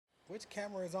Which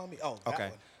camera is on me? Oh, that Okay.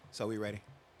 one. So we ready?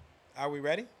 Are we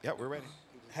ready? Yep, we're ready.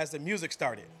 Has the music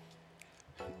started?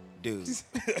 Dude.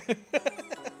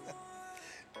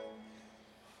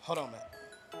 Hold on, man.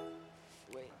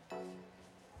 Wait.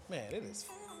 Man, it is.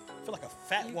 I feel like a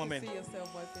fat You woman. can see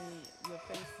yourself wiping your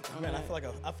face. Man, I feel like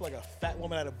a fat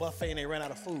woman at a buffet and they ran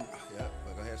out of food. Yep.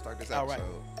 Well, go ahead and start this All episode.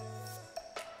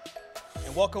 right.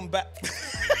 And welcome back.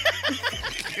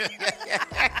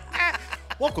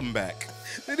 Welcome back.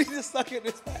 Did he just suck in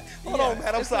his fat? Hold Yeah, on,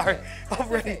 man. I'm it's sorry. okay. I'm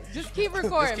ready. Okay, just keep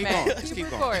recording, Keep man. going. Just keep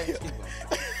going. recording. Just keep going.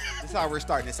 This is how we're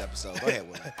starting this episode. Go ahead,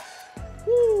 Will.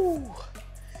 Woo.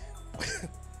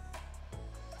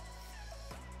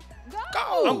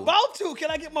 Go. I'm about to.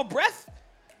 Can I get my breath?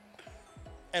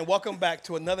 And welcome back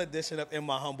to another edition of In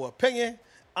My Humble Opinion.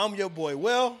 I'm your boy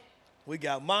Will. We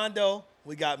got Mondo.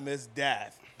 We got Miss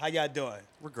Dav. How y'all doing?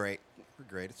 We're great. We're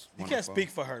great. It's You wonderful. can't speak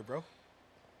for her, bro.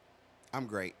 I'm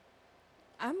great.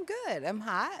 I'm good. I'm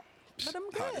hot, but I'm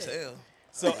good. Hot as hell.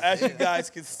 So as you guys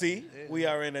can see, we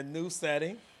are in a new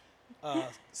setting.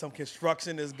 Some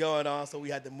construction is going on, so we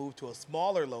had to move to a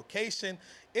smaller location.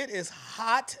 It is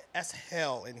hot as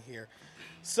hell in here.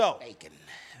 So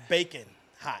bacon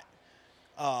hot.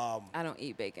 I don't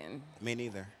eat bacon. Me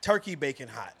neither. Turkey bacon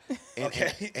hot. And,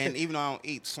 Okay. and even though I don't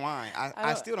eat swine, I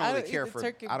don't- still don't I really don't eat care the for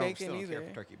turkey I don't bacon still don't care either.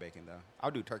 for turkey bacon though.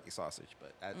 I'll do turkey sausage,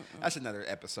 but that's another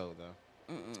episode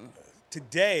though.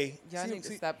 Today, Y'all see- need to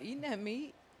see- stop eating that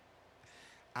meat.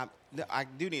 I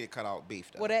do need to cut out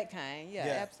beef though. Well, that kind. Yeah,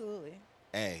 Yeah. absolutely.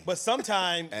 Hey, But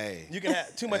sometimes Hey. you can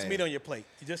have too much Hey. meat on your plate.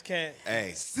 You just can't.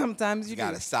 hey, Sometimes you you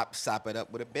gotta do. sop it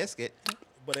up with a biscuit.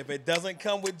 But if it doesn't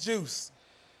come with juice,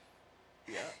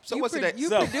 So you what's pro- today? You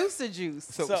So- produce the juice.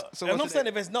 So- so, so and what's I'm saying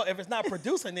today? if it's not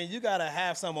producing, then you gotta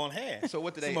have some on hand. So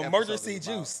what today? Some episode emergency is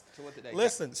about? juice. So what today?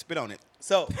 Listen, spit on it.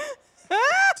 so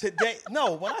today,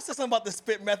 no, when I said something about the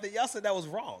spit method, y'all said that was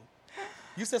wrong.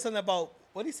 You said something about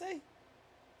what did he say?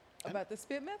 About the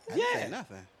spit method? I didn't Yeah. say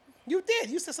nothing. You did.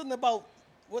 You said something about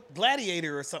what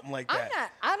gladiator or something like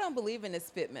that. I don't believe in the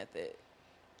spit method.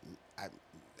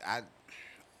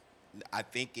 I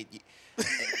think it.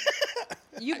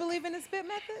 You believe in the spit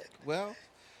method? Well,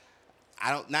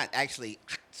 I don't not actually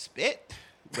spit,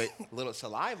 but a little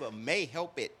saliva may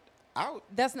help it out.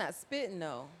 That's not spitting,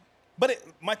 though. But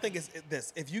my thing is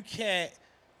this: if you can't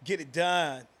get it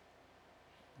done,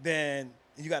 then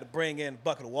you got to bring in a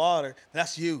bucket of water.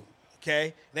 That's you,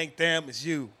 okay? It ain't them, it's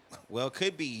you. Well, it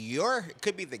could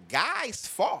be the guy's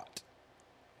fault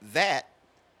that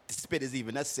the spit is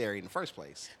even necessary in the first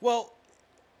place. Well,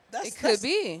 It could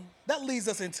be. That leads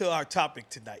us into our topic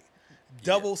tonight: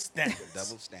 double standards.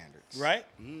 Double standards, Right?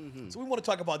 So we want to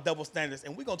talk about double standards,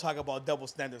 and we're going to talk about double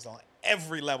standards on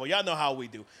every level. Y'all know how we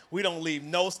do. We don't leave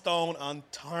no stone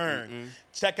unturned.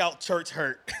 Check out Church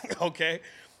Hurt, okay?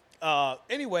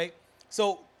 Anyway,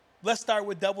 so let's start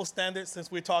with double standards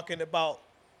since we're talking about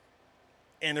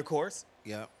intercourse.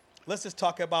 Yep. Let's just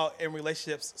talk about in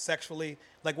relationships sexually.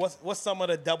 Like, what's some of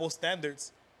the double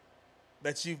standards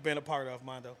that you've been a part of,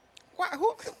 Mondo? Why?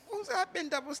 Who's that been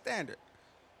double standard?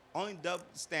 Only double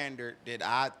standard that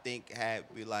I think had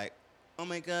be like, oh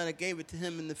my God, I gave it to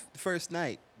him in the first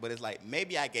night. But it's like,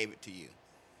 maybe I gave it to you.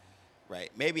 Right?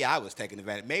 Maybe I was taking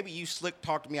advantage. Maybe you slick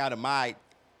talked me out of my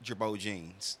Jabot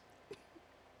jeans.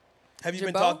 Have you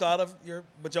been Jabot? talked out of your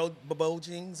Jabot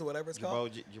jeans or whatever it's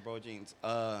called? Jabot jeans.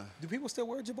 Do people still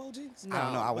wear Jabot jeans? I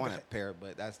don't know. I What want the a pair,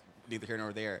 but that's neither here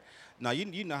nor there. No,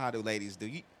 you know how the ladies do.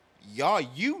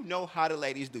 You know how the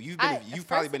ladies do. You've probably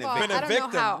first been of a all, victim. I don't know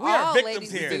victim. how We are all victims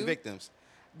ladies here. do. Been victims.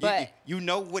 But- you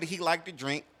know what he liked to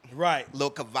drink. Right.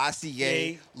 Little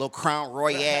Cavassier, Yeah. little Crown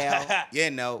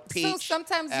Royale, peach. So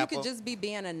sometimes apple. you could just be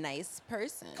being a nice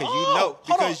person. Because Oh,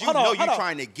 hold on, hold you're on.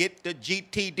 trying to get the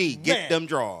GTD, get Man, them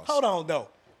draws. Hold on, though.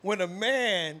 When a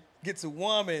man gets a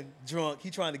woman drunk, he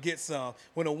trying to get some.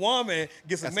 When a woman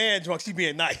gets a man drunk, she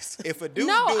being nice. If a dude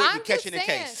no, do it, I'm you're catching the just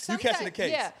saying, case. You catching the sometimes-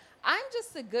 case. Yeah, I'm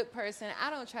just a good person.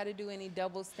 I don't try to do any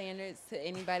double standards to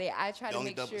anybody. I try The to only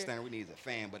make double sure. standard we need is a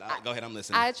fan, but go ahead, I'm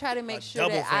listening. I try to make A sure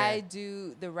double that fan. I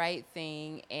do the right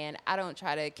thing, and I don't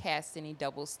try to cast any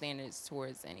double standards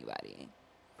towards anybody.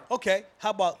 Okay, how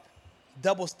about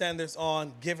double standards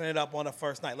on giving it up on the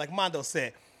first night? Like Mondo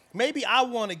said, maybe I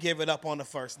want to give it up on the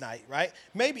first night, right?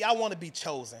 Maybe I want to be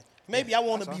chosen. Maybe I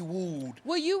want to that's be wooed.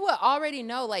 Well, you would already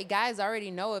know, like guys already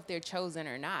know if they're chosen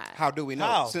or not. How do we know?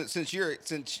 How? Since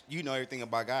you know everything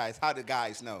about guys, how do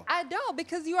guys know? I don't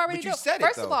because you already But you know. said it,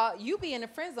 First of though. all, you be in the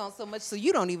friend zone so much, so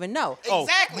you don't even know. Oh,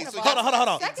 Exactly. Second So of Hold on, hold on, hold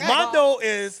on. Second of all- Mondo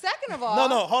is. Second of all,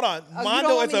 No, hold on. Oh, you don't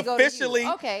Mondo want is me to go to you. officially.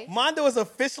 Okay. Mondo is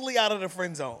officially out of the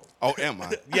friend zone. Oh, am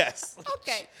I? Yes.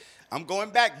 Okay. I'm going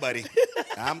back, buddy.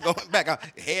 I'm going back. I'm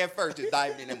head first, just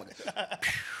diving in.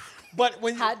 But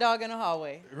when you, Hot dog in the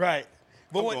hallway. right,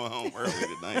 but I'm when, going home early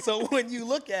tonight. so when you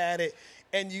look at it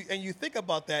and you think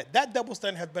about that double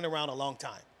standard has been around a long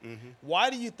time. Mm-hmm. Why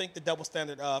do you think the double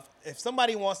standard of if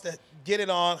somebody wants to get it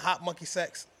on hot monkey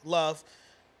sex love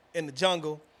in the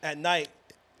jungle at night,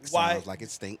 why? Sounds like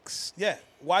it stinks. Yeah,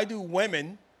 why do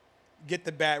women get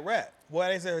the bad rep?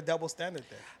 Why is there a double standard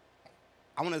there?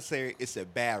 I want to say it's a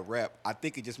bad rep. I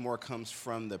think it just more comes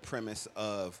from the premise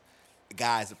of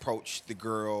guys approach the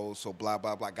girls, so blah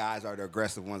blah blah. Guys are the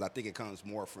aggressive ones. I think it comes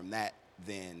more from that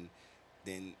than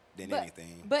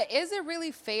anything. But is it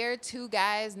really fair to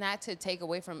guys, not to take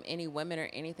away from any women or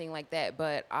anything like that?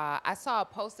 But I saw a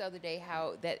post the other day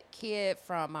how that kid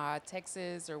from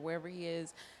Texas or wherever he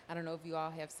is, I don't know if you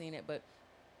all have seen it, but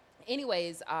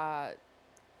anyways,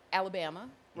 Alabama,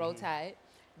 Roll Tide.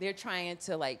 They're trying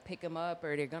to like pick him up,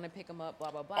 or they're gonna pick him up.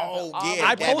 Blah blah blah. Oh, But all yeah, the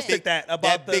I women- posted that about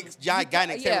that the big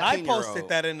gigantic Yeah. 17-year-old. I posted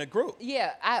that in the group.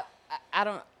 Yeah, I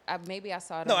don't. Maybe I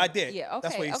saw it. No, on- I did. Yeah, okay,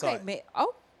 That's where you saw okay, it.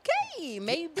 okay,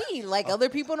 maybe like other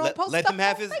people don't post Let stuff him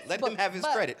have on his let Facebook, him have his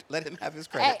but- credit. Let him have his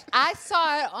Hey, credit. I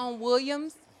saw it on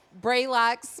Williams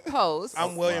Braylock's post.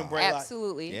 I'm William Wow. Braylock.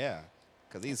 Absolutely. Yeah,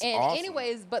 because he's And awesome.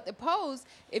 anyways, but the post,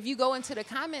 if you go into the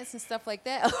comments and stuff like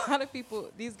that, a lot of people,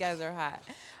 these guys are hot.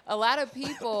 A lot of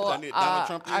people Donald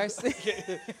Trump are. is?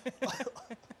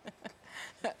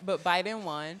 But Biden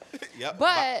won. Yep.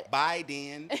 But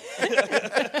Biden.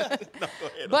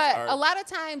 But a lot of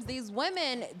times these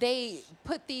women, they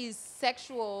put these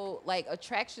sexual like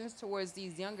attractions towards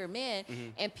these younger men,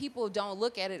 and people don't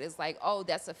look at it as like, oh,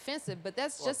 that's offensive. But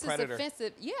that's Or just as predator.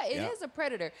 offensive. Yeah, it is Yeah. a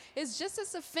predator. It's just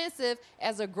as offensive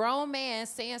as a grown man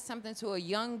saying something to a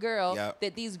young girl Yep.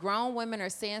 that these grown women are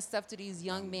saying stuff to these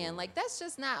young men. Like that's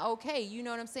just not okay. You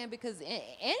know what I'm saying? Because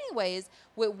anyways,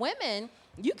 with women,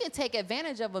 you can take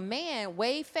advantage of a man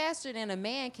way faster than a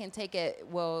man can take it.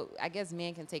 Well, I guess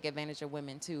men can take advantage of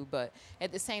women too, but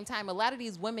at the same time, a lot of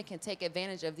these women can take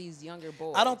advantage of these younger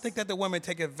boys. I don't think that the women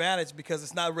take advantage because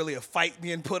it's not really a fight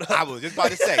being put up. I was just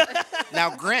about to say.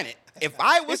 Now, granted, if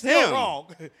I was it's still him wrong.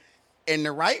 and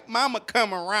the right mama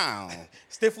come around,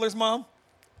 Stifler's mom.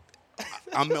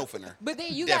 I'm milfing her. But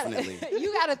then you Definitely. got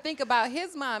you got to think about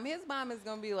his mom. His mom is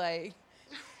gonna be like,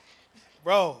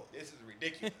 Bro, This is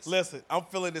ridiculous. listen, I'm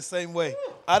feeling the same way.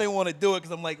 I didn't want to do it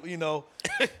because I'm like,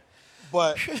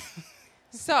 but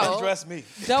so address me.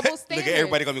 double Look standard. at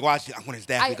everybody gonna be watching. When his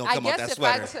dad I gonna come out guess that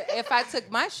sweater. if I took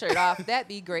my shirt off, that'd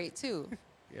be great too.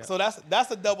 So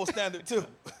that's a double standard too.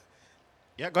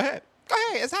 Yeah, go ahead. Go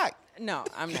ahead. It's hot. No,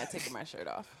 I'm not taking my shirt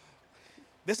off.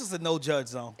 This is a no judge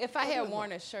zone. If I had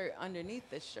worn a shirt underneath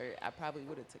this shirt, I probably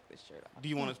would have took this shirt off. Do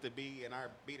you want us to be in our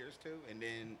beaters too, and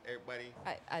then everybody?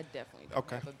 I definitely don't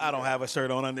Okay. have a I don't beater. have a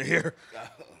shirt on under here.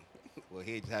 Well,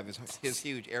 he just have his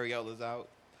huge areolas out.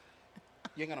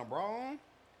 You ain't got no bra on?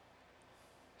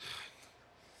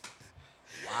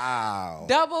 Wow.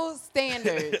 Double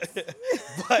standards.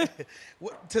 But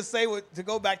to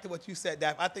go back to what you said,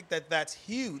 Daph, I think that's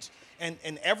huge, and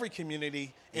in every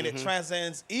community, and it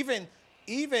transcends even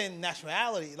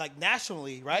nationality, like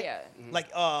nationally, right? Yeah. Like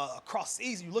across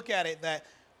seas, you look at it that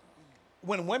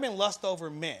when women lust over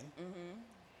men,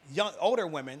 older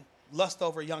women lust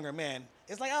over younger men.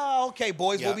 It's like, oh, okay,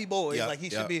 boys will Yeah. be boys. Yeah. Like he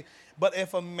Yeah. should be. But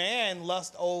if a man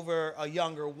lust over a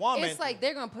younger woman, It's like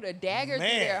they're gonna put a dagger through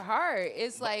Man. their heart.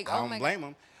 It's like, I oh don't my blame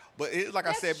him. But it, like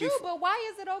That's I said true, before, but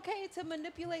why is it okay to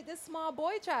manipulate this small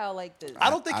boy child like this? I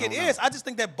don't think I it don't is. know. I just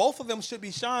think that both of them should be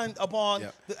shined upon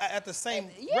Yeah. at the same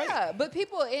Yeah, rate. but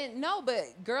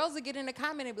but girls will get in the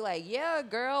comment and be like, yeah,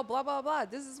 girl, blah, blah, blah.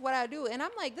 This is what I do. And I'm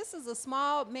like, this is a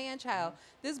small man child.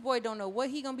 This boy don't know what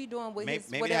he going to be doing with his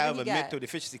maybe I whatever have he a got. mental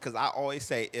deficiency because I always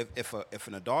say if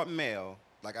an adult male,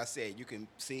 like I said, you can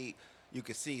see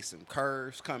some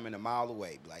curves coming a mile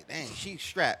away. Be like, dang, she's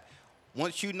strapped.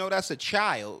 Once you know that's a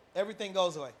child, Everything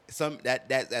goes away.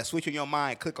 that switch in your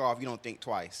mind click off. You don't think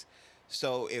twice.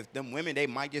 So if them women, they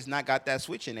might just not got that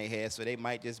switch in their head, so they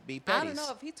might just be petties. I don't know.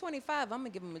 If he's 25, I'm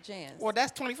going to give him a chance. Well,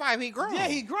 that's 25. He grown. Yeah,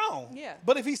 he grown. Yeah.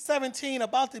 But if he's 17,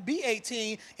 about to be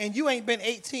 18, and you ain't been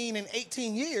 18 in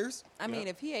 18 years, I mean,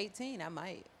 if he 18, I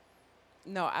might.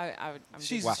 No, I'm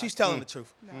she's just, she's telling the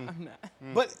truth. no, I'm not.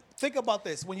 But think about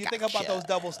this. When you think about those Gotcha.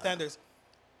 double standards,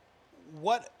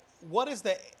 what is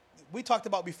the we talked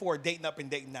about before dating up and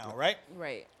dating now, right?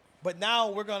 Right. But now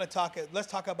we're going to let's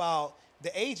talk about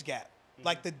the age gap,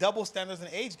 like the double standards and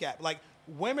age gap. Like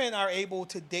women are able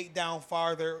to date down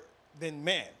farther than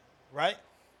men, right?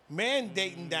 Men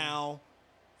dating down,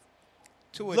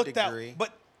 To a looked out, degree.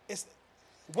 but it's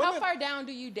How women. far down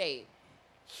do you date?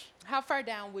 How far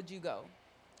down would you go?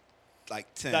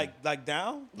 like 10. Like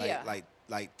down? Yeah.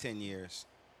 Like 10 years.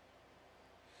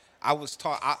 I was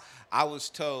taught. I was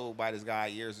told by this guy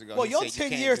years ago. Well, he your said, 10 "You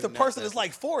can't years, do the person nothing." is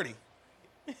like 40.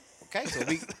 Okay, so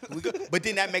we go, but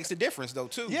then that makes a difference though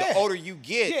too. Yeah. The older you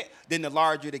get, Yeah. then the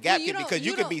larger the gap you get don't- because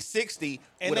you you could don't- be 60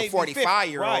 And with they a be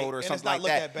 45-year-old right, or and it's something not like looked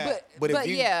that. at bad. But if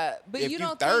you yeah, but if you you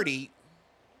don't 30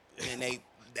 and they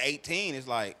 18, it's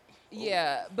like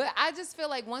Yeah, but I just feel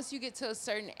like once you get to a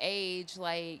certain age,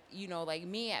 like, you know, like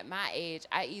me at my age,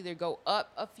 I either go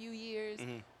up a few years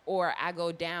or I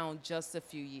go down just a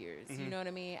few years. You know what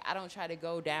I mean? I don't try to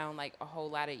go down like a whole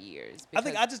lot of years. I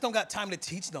think because- I just don't got time to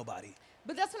teach nobody.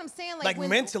 But that's what I'm saying. Like,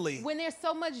 mentally. When they're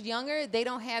so much younger, they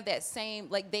don't have that same,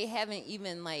 like, they haven't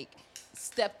even, like,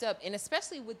 stepped up. And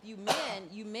especially with you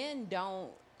men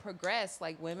don't progress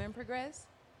like women progress.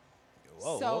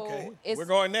 Whoa, So okay. it's- We're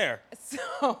going there.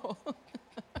 So,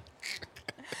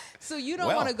 so you don't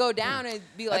Well, want to go down and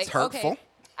be that's like, hurtful. okay,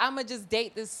 I'm gonna just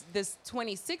date this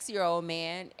 26-year-old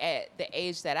man at the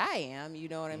age that I am. You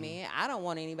know what I mean? I don't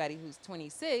want anybody who's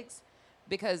 26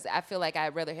 because I feel like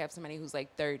I'd rather have somebody who's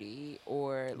like 30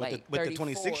 or like but the 34.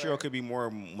 26-year-old could be more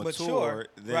mature Mature,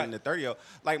 than right. the 30-year-old.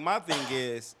 Like my thing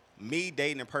is me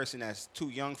dating a person that's too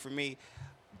young for me.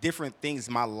 Different things,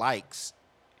 my likes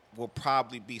will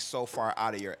probably be so far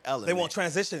out of your element. They won't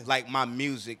transition. Like my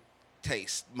music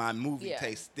taste, my movie Yeah.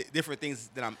 taste, different things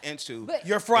that I'm into. But-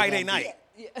 Your Friday won't be- night.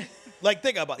 Yeah. Like,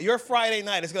 think about it. Your Friday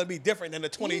night is going to be different than the You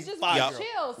just 25 want year to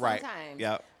old. chill Right. sometimes.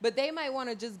 Yep. But they might want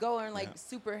to just go and like Yeah.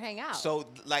 super hang out. So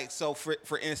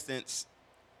for instance,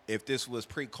 if this was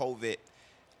pre-COVID,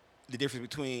 the difference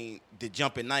between the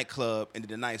jumping nightclub and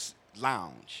the nice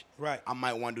lounge. Right. I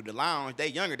might want to do the lounge. They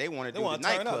younger, they want to They do the wanna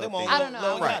turn up. nightclub. They want thing. I don't know.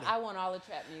 Lil Yachty. I want all the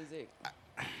trap music.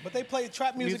 But they play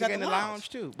trap music, music at in the the lounge. lounge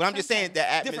too. But I'm just saying the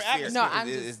Different atmosphere atmosphere. No, I'm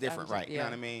is just- different, I'm right? just- You know yeah.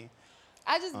 what I mean?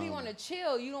 I just be want to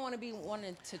chill. You don't want to be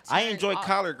wanting to. I turn enjoy off-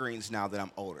 collard greens now that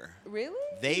I'm older. Really?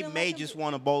 You They didn't may like them just be-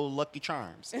 want a bowl of Lucky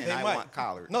Charms, and They I might. want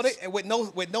collards. No, they with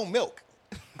no milk.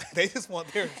 They just want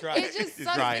their dry. It just It's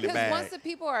sucks dry in the because bag. once the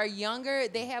people are younger,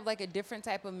 they have like a different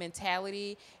type of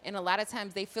mentality, and a lot of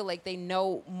times they feel like they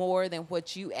know more than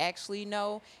what you actually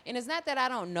know. And it's not that I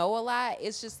don't know a lot;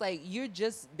 it's just like you're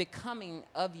just becoming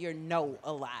of your know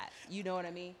a lot. You know what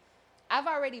I mean? I've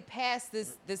already passed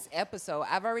this episode.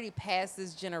 I've already passed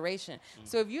this generation.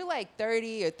 So if you're like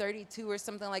 30 or 32 or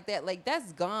something like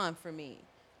that's gone for me.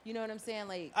 You know what I'm saying?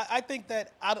 Like, I think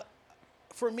that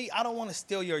for me, I don't want to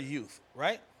steal your youth,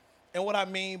 right? And what I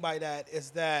mean by that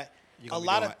is that You're a gonna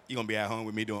lot of you're gonna be at home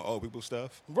with me doing old people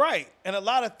stuff. right, and a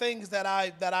lot of things that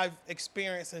I've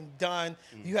experienced and done,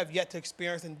 you have yet to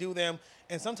experience and do them.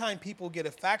 And sometimes people get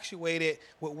infatuated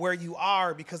with where you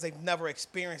are because they've never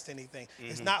experienced anything.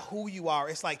 It's not who you are.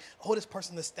 It's like, oh, this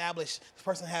person established, this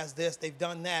person has this, they've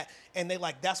done that, and they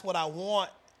like, that's what I want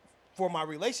for my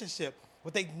relationship.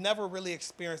 But they've never really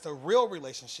experienced a real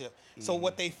relationship. So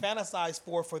what they fantasize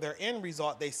for their end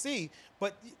result, they see.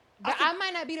 But I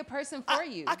might not be the person for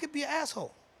you. I could be an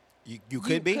asshole. You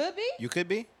could be. could be? You could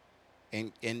be.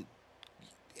 And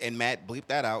Matt bleep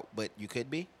that out, but you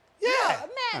could be. Yeah.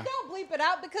 Man, don't bleep it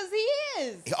out because he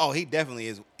is. Oh, he definitely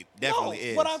is. Definitely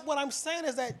no, is. what I'm saying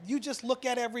is that you just look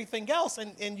at everything else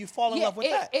and you fall in love with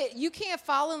that. You can't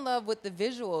fall in love with the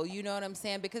visual, you know what I'm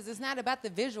saying? Because it's not about the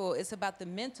visual, it's about the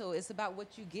mental. It's about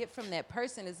what you get from that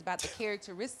person. It's about the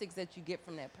characteristics that you get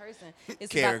from that person.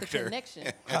 It's about the Character. connection.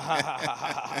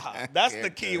 That's the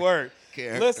key word.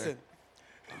 Character. Listen,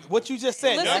 what you just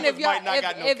said. Listen, Numbers if y'all might not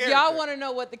got no if y'all character. want to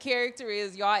know what the character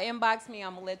is, y'all inbox me.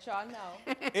 I'm gonna let y'all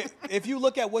know. if you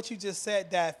look at what you just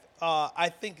said, that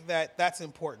I think that that's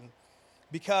important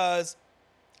because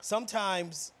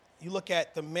sometimes you look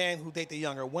at the men who date the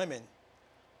younger women,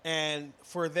 and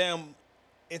for them,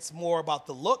 it's more about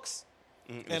the looks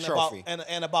and about trophy.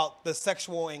 and about the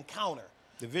sexual encounter,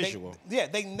 The visual.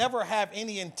 They never have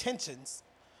any intentions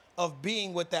of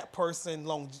being with that person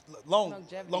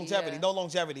longevity, yeah. no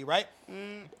longevity, right?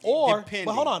 Or depending,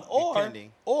 but hold on,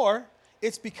 depending. or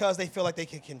it's because they feel like they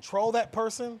can control that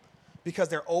person because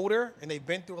they're older and they've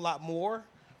been through a lot more.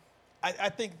 I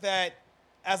think that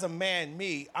as a man,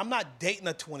 I'm not dating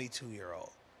a 22-year-old.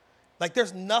 Like,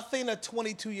 there's nothing a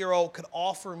 22-year-old could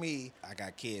offer me. I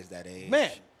got kids that age.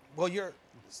 Man, well, you're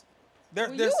there.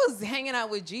 Well, there's, you was hanging out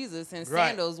with Jesus in Right.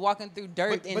 sandals, walking through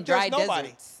dirt in but dry there's nobody.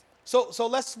 deserts. So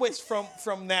let's switch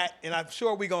from that, and I'm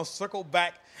sure we're gonna circle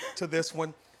back to this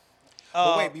one.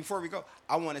 But wait, before we go,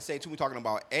 I want to say too, we're talking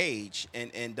about age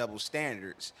and double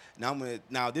standards. Now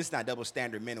this is not double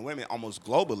standard men and women almost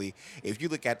globally. If you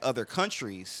look at other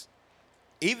countries,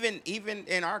 even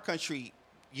in our country,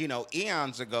 you know,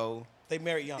 eons ago, They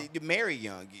marry young. They marry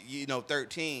young,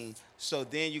 13. So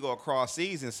then you go across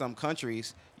seas in some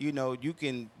countries, you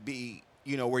can be,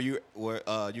 where you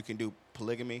can do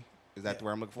polygamy. Is that the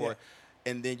word I'm looking for? Yeah.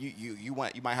 And then you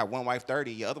might have one wife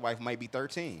 30, your other wife might be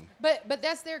 13. But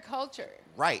that's their culture.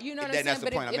 Right. You know what Then I'm saying? that's the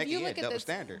But point I'm if making. you Yeah, look at double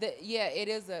standard. yeah, it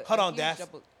is a Hold a on, huge Dash,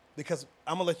 double. because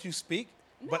I'm gonna let you speak.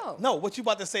 But No. no, what you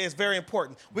about to say is very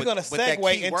important. We're But- gonna but that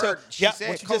segue key into word she said,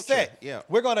 what you just culture. said. Yeah.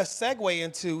 We're gonna segue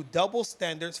into double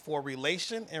standards for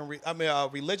religion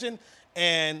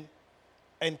and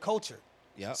culture.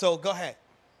 Yeah. So go ahead.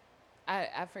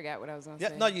 I forgot what I was gonna Yeah,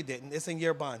 say. no, you didn't. It's in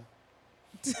your bond.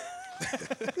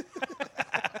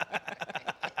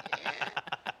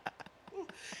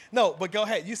 No, but go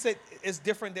ahead. You said it's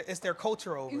different. It's their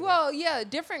culture over there. Well, yeah,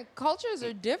 different cultures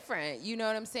are different. You know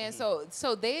what I'm saying?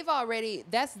 So they've already,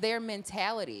 that's their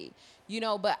mentality.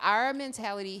 But our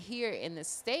mentality here in the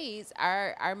States,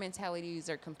 our mentalities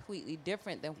are completely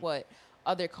different than what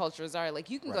other cultures are. Like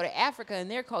you can go to Africa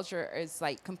and their culture is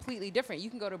like completely different. You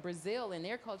can go to Brazil and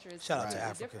their culture is Shout out to completely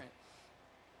Africa. different.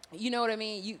 You know what I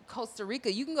mean? Costa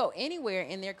Rica, you can go anywhere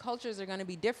and their cultures are going to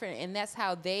be different, and that's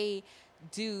how they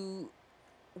do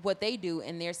what they do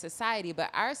in their society. But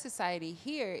our society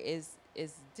here is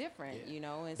different,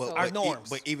 and so Our norms.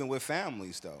 But even with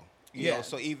families, though, Yeah.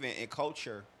 so even in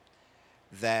culture,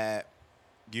 that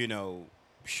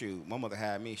shoot, my mother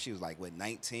had me. She was like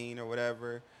 19 or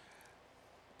whatever.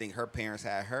 I think her parents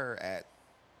had her at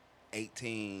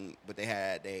 18, but they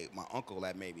had my uncle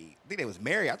at maybe, I think they was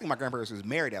married. I think my grandparents was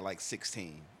married at like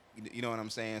 16. You know what I'm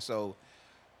saying? So,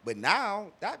 but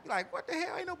now that'd be like, what the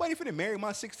hell? Ain't nobody finna marry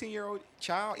my 16-year-old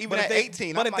child, even at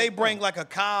 18. But I'm if they like, bring no. like a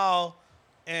cow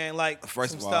and like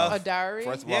First some of all, stuff, a dowry.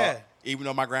 First of Yeah. all, even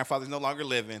though my grandfather's no longer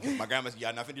living, my grandma's,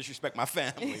 y'all nothing disrespect my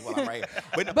family while I'm right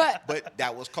here. But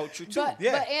that was culture too.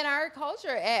 But in our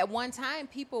culture, at one time,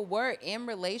 people were in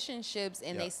relationships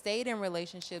and Yeah. they stayed in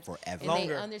relationships Forever. and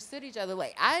Longer. they understood each other.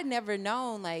 Like I had never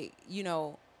known,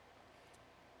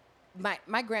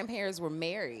 my grandparents were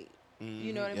married.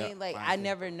 You know what I Yeah, mean? Like mine I too.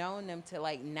 never known them to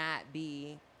like not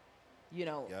be,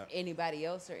 Yeah. anybody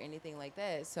else or anything like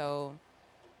that. So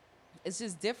it's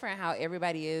just different how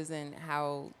everybody is and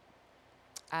how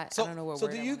I don't know what So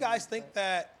word do I you wanna guys use, think but-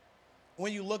 that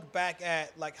when you look back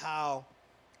at like how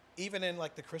even in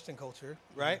like the Christian culture,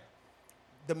 right?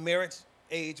 The marriage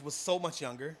age was so much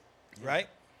younger, right?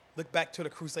 Look back to the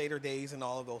Crusader days and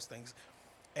all of those things.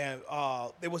 And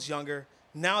it was younger.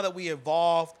 Now that we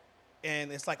evolved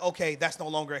and it's like, okay, that's no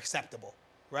longer acceptable,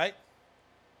 right?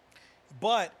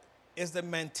 But is the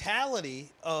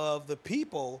mentality of the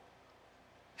people,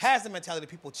 has the mentality of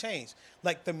people changed?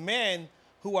 Like the men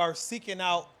who are seeking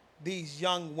out these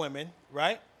young women,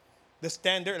 right? The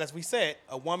standard, as we said,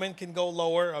 a woman can go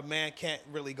lower, a man can't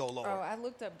really go lower. Oh, I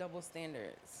looked up double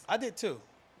standards. I did too.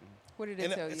 What did it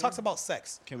And tell it you? talks about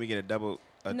sex. Can we get a double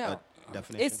No.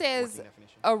 definition? It says Working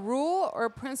definition? a rule or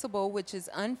principle which is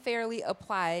unfairly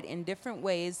applied in different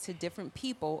ways to different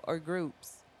people or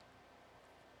groups.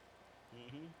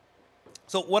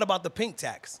 So what about the pink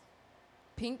tax?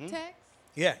 Pink tax?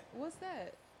 Yeah. What's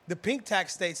that? The pink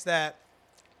tax states that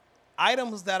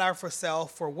items that are for sale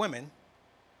for women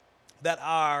that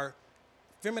are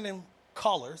feminine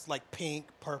colors, like pink,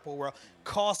 purple,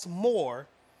 cost more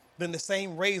than the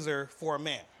same razor for a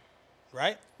man,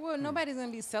 right? Well, nobody's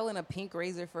gonna be selling a pink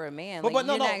razor for a man. But Like,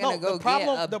 no, you're no, not no. gonna go The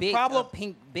problem- get the a problem-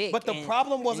 pink bic. but the and-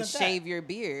 problem wasn't and that. shave your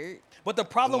beard. But the The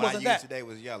problem one I wasn't used that. today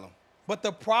was yellow. But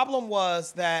the problem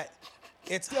was that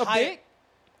it's A high. bic?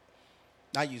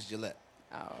 I used Gillette.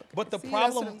 Oh, okay. But the See, that's what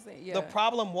problem, I'm saying, yeah. the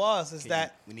problem was Can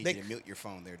that we need they, you to mute your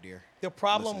phone there, dear. the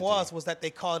problem Listening to was that they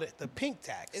called it the pink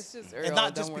tax. It's just and Earl,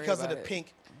 not don't just worry because of about the it.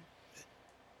 pink.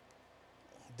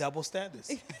 Double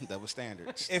standards. Double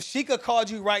standards. If she could call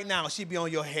you right now, she'd be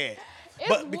on your head. It's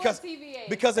but Wood because TVA,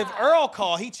 because if stop. Earl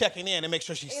called, he checking in and make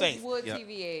sure she's It's safe. Wood Yeah.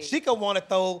 TVA. She could want to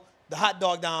throw the hot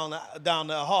dog down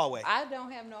the hallway. I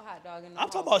don't have no hot dog in the I'm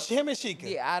talking hallway. about him and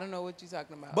Sheikah. Yeah, I don't know what you're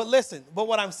talking about. But listen, but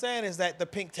what I'm saying is that the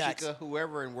pink tax. Chica,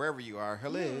 whoever and wherever you are,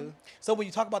 hello. So when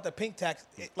you talk about the pink tax,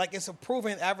 like it's a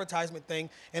proven advertisement thing,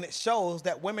 and it shows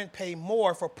that women pay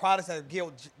more for products that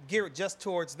are geared just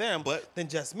towards them than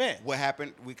just men. What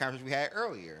happened? Conversation we had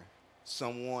earlier.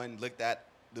 Someone looked at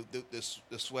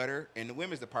the sweater in the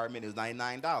women's department. It was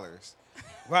 $99.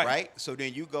 Right. So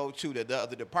then you go to the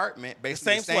other department,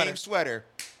 basically the same same sweater.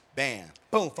 Bam.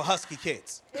 Boom, for husky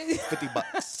kids.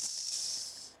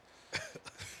 $50.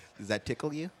 Does that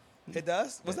tickle you? It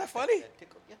does? Was that funny?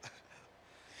 Tickle you?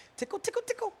 tickle, tickle,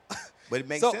 tickle. But it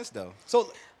makes So- sense though.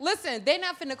 So Listen, they're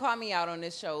not finna call me out on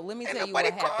this show. Let me Ain't tell you nobody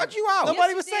what happened. called you out. nobody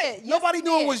Yes, was you saying. did. Yes, Nobody you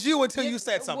knew it did. was you until you Yes,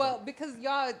 said something. Well, because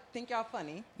y'all think y'all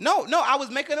funny. No, I was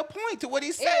making a point to what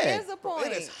he said. It is a point.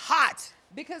 It is hot.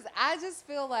 Because I just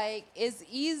feel like it's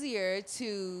easier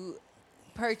to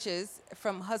purchase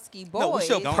from Husky Boys. No, we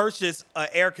should purchase an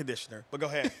air conditioner. But go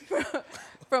ahead.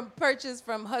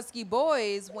 from Husky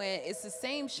Boys when it's the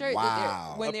same shirt. Wow. That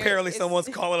they're, when they're- Apparently, it's- someone's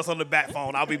calling us on the bat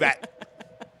phone. I'll be back.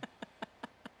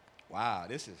 Wow,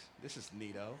 this is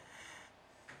neato.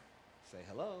 Say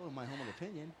hello, in my humble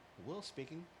opinion. Will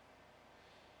speaking.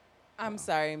 I'm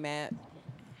sorry, Matt.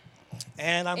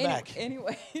 And I'm back.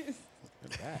 Anyways,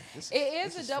 Back. This it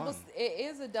is this a double. fun. It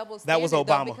is a double standard. That was though,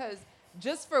 Obama. because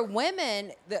just for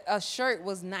women, a shirt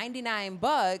was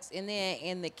 $99, and then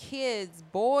in the kids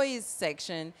boys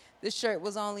section, the shirt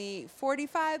was only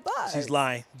 $45. She's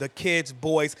lying. The kids,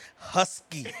 boys,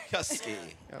 husky. Husky.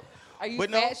 Are you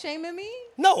But no. fat shaming me?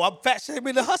 No, I'm fat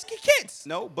shaming the husky kids.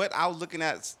 No, but I was looking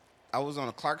at. I was on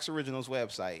a Clark's Originals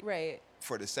website Right.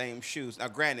 for the same shoes. Now,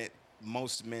 granted,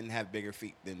 most men have bigger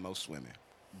feet than most women.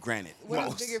 Granted, What does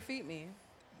most. bigger feet mean?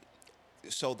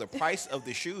 So the price of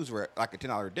the shoes were like a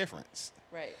 $10 difference.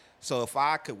 Right. So if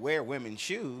I could wear women's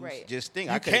shoes, Right. just think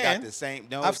You I could have can. got the same.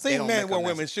 No, I've they seen don't men make wear them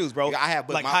that- women's shoes, bro. Yeah, I have,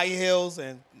 but like my- high heels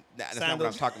and That's not what I'm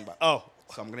sandals. talking about. Oh,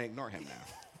 So I'm gonna ignore him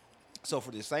now. So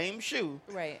for the same shoe,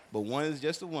 Right. but one is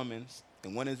just a woman's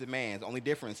and one is a man's. The only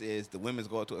difference is the women's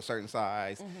go up to a certain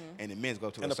size Mm-hmm. and the men's go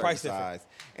up to And a the price certain difference.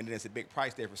 size, and then it's a big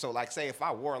price difference. So like, say if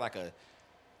I wore like a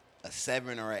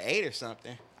 7 or an 8 or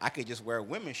something, I could just wear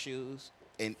women's shoes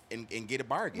and get a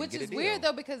bargain. Which get a is deal. weird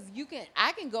though, because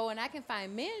I can go and I can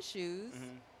find men's shoes,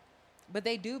 but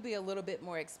they do be a little bit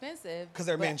more expensive 'Cause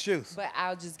they're but- men's shoes. But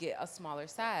I'll just get a smaller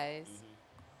size.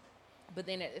 But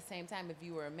then at the same time, if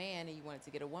you were a man and you wanted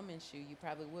to get a woman's shoe, you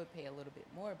probably would pay a little bit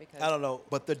more because I don't know.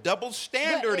 But the double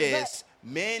standard But- is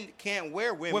men can't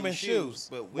wear women's shoes,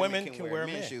 but women can wear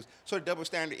men's men. shoes. So the double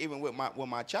standard even with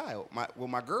my child, with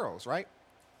my girls, right?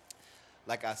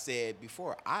 Like I said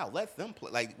before, I'll let them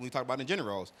play. Like when we talk about the gender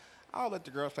roles, I'll let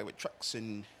the girls play with trucks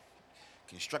and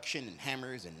construction and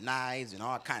hammers and knives and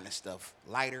all kind of stuff,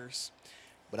 lighters.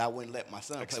 But I wouldn't let my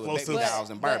son play with baby Explosives. dolls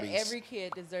and but Barbies. every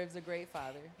kid deserves a great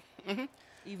father.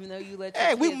 Even though you let your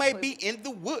Hey, we kids may play- be in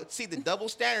the woods. See, the double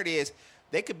standard is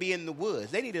they could be in the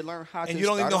woods. They need to learn how to. And you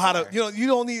don't even start know a how to. fire. You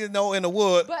don't need to know in the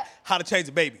wood But- how to change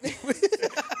a baby.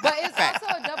 But it's also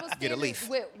a double Get a standard leaf.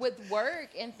 with work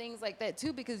and things like that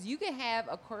too, because you can have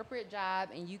a corporate job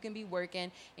and you can be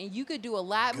working and you could do a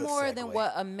lot Good more than segue.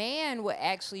 what a man would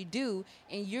actually do,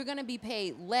 and you're gonna be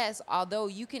paid less, although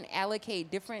you can allocate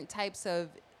different types of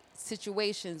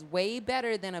situations way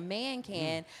better than a man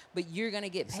can, but you're gonna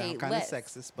get Sound paid kind of less.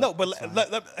 sexist. No, but it's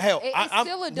fine. hell, It's I'm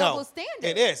still a no, double standard.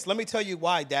 It is. Let me tell you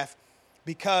why, Daph.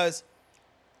 Because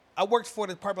I worked for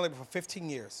the Department of Labor for 15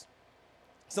 years.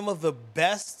 Some of the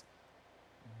best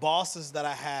bosses that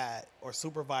I had, or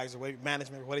supervisor,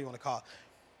 management, whatever you want to call it,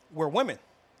 were women.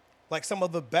 Like some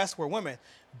of the best were women.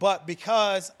 But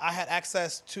because I had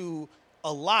access to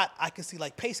a lot, I could see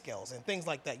like pay scales and things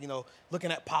like that,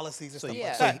 looking at policies and so, stuff yeah.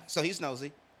 like so, that. so he's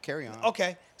nosy. Carry on.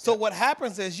 Okay. So what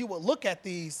happens is you would look at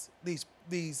these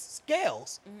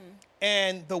scales,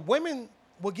 and the women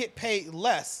will get paid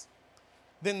less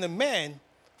than the men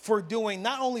for doing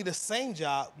not only the same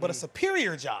job but a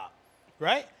superior job,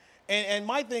 right? And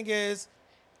my thing is,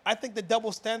 I think the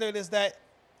double standard is that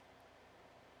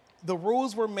the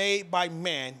rules were made by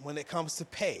men when it comes to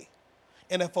pay.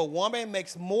 And if a woman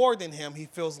makes more than him, he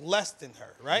feels less than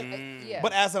her, right? Yeah.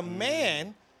 But as a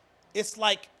man, it's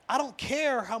like, I don't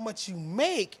care how much you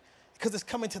make because it's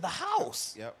coming to the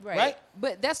house. Yep. Right?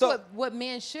 But that's So- what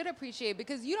men should appreciate,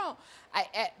 because you don't.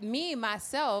 Me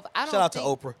myself, I don't. Shout out to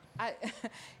think- Oprah.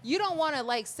 You don't want to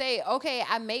like say, okay,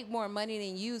 I make more money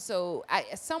than you, so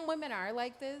some women are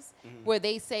like this, where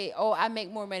they say, oh, I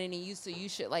make more money than you, so you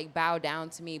should like bow down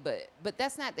to me. But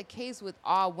that's not the case with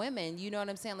all women. You know what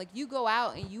I'm saying? Like, you go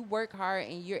out and you work hard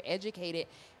and you're educated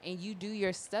and you do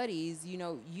your studies. You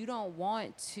don't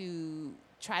want to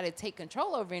try to take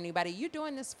control over anybody. You're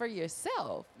doing this for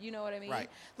yourself. You know what I mean? Right.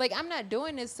 Like, I'm not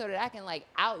doing this so that I can like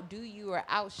outdo you or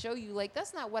outshow you. Like,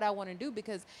 that's not what I want to do,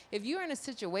 because if you're in a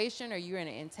situation or you're in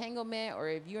an entanglement or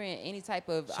if you're in any type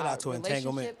of Shout out to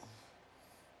entanglement. relationship,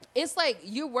 it's like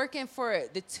you're working for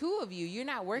the two of you. You're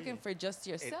not working for just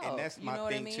yourself. And that's you my know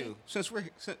thing what I mean? too. Since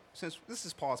this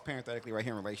is Paul's parenthetically right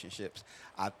here in relationships,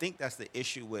 I think that's the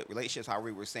issue with relationships. How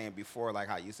we were saying before, like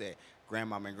how you said,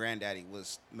 grandmama and granddaddy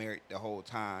was married the whole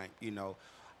time.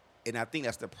 And I think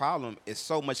that's the problem. Is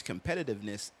so much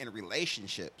competitiveness in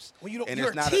relationships. Well, you don't. And You're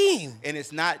it's a not team. and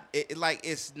it's not like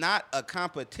it's not a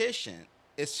competition.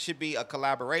 It should be a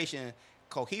collaboration,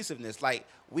 cohesiveness. Like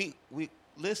we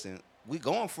listen. We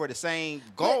going for the same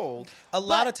goal. A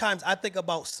lot of times I think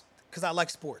about, because I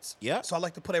like sports. Yeah. So I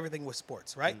like to put everything with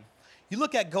sports, right? You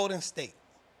look at Golden State,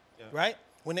 right?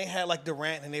 When they had like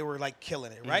Durant and they were like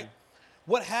killing it, right?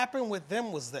 What happened with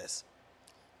them was this.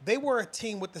 They were a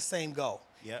team with the same goal.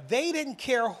 Yep. They didn't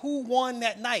care who won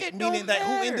that night, It meaning don't that who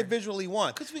matter. individually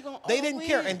won. 'Cause we gonna They all didn't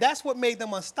care. win. And that's what made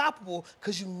them unstoppable,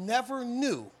 because you never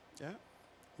knew Yeah.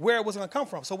 where it was going to come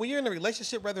from. So when you're in a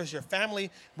relationship, whether it's your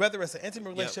family, whether it's an intimate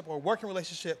relationship or working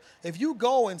relationship, if you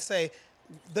go and say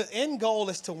the end goal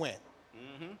is to win,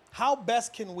 how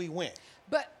best can we win?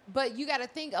 But you got to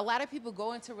think, a lot of people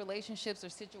go into relationships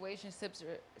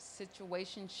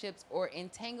or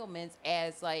entanglements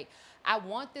as like, I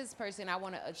want this person, I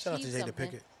want to Shout out achieve to Jada something,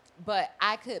 Pinkett. but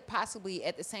I could possibly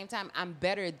at the same time, I'm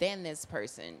better than this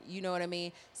person. You know what I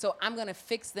mean? So I'm gonna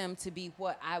fix them to be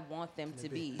what I want them to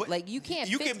be. But Like you can't.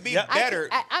 you fix, can be Yep. better.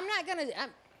 I'm not gonna.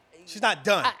 She's not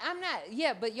done. I'm not.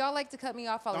 Yeah, but y'all like to cut me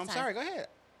off all I'm the time. sorry. Go ahead.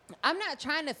 I'm not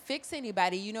trying to fix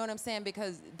anybody, you know what I'm saying?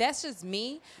 Because that's just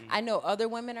me. Mm-hmm. I know other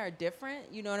women are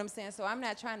different, you know what I'm saying? So I'm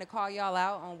not trying to call y'all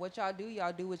out on what y'all do.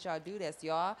 Y'all do what y'all do, that's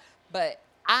y'all. But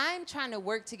I'm trying to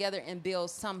work together and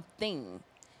build something.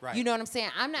 Right. You know what I'm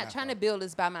saying? I'm not That trying to part. build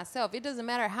this by myself. It doesn't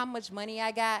matter how much money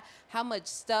I got, how much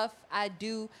stuff I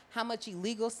do, how much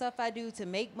illegal stuff I do to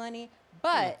make money.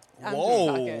 But I'm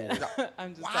Whoa. just talking. I'm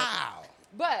just talking. Wow.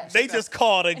 But They just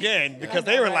called again because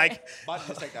they were like, About to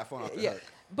just take that phone off the yeah. hook.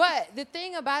 But the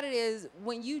thing about it is,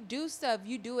 when you do stuff,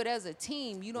 you do it as a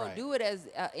team. You don't Right. do it as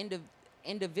an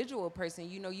individual person.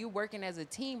 You know, you're working as a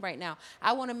team right now.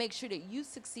 I want to make sure that you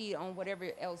succeed on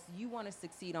whatever else you want to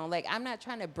succeed on. Like, I'm not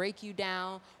trying to break you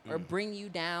down or bring you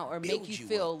down or Build make you you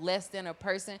feel less than a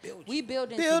person. Build We you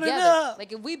building Build it together. up.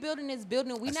 Like, if we building this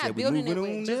building, we I not said we building it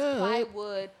moving with on just up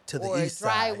plywood to the or east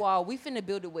side. drywall. We finna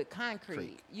build it with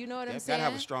concrete. You know what I'm Yep, saying? gotta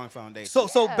have a strong foundation.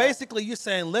 so Yeah. basically you're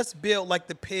saying let's build like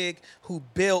the pig who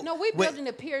built. No, we with- building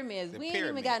the pyramids. The We ain't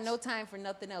even got pyramids. no time for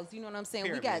nothing else. You know what I'm saying?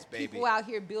 Pyramids, we got baby. people out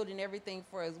here building everything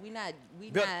for us. We not.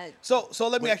 built- not. So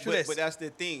let me ask you this. But that's the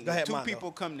thing. Go ahead, Two Mondo.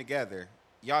 people come together.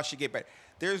 Y'all should get better.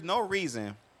 There's no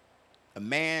reason a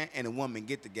man and a woman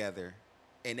get together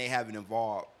and they haven't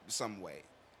involved some way,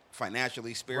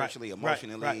 financially, spiritually, right,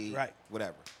 emotionally, right.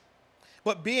 whatever.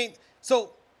 But being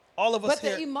so, all of us But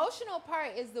here. the emotional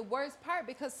part is the worst part,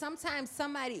 because sometimes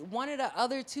one of the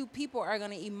other two people are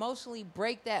going to emotionally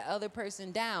break that other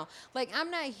person down. Like, I'm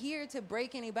not here to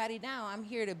break anybody down. I'm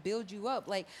here to build you up.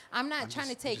 Like, I'm not trying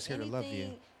to take just here to love you.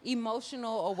 anything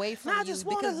emotional away from I you, just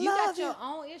wanna because you got love your you.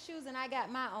 own issues and I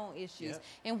got my own issues. Yep.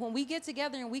 And when we get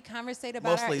together and we conversate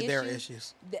about our Mostly issues, their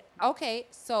issues. Okay,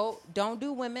 so don't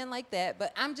do women like that.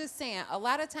 But I'm just saying, a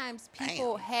lot of times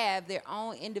people have their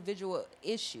own individual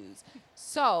issues.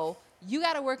 So you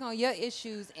got to work on your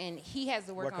issues, and he has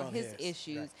to work on his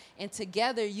issues. Right. And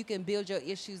together, you can build your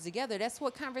issues together. That's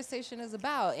what conversation is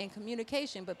about, and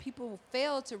communication. But people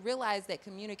fail to realize that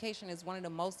communication is one of the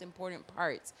most important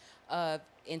parts of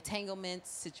entanglements,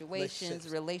 situations,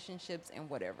 relationships, and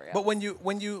whatever else. But when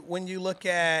you look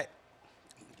at,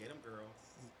 Get them,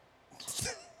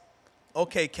 girl.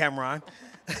 okay, Cameron,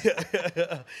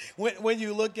 when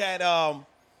you look at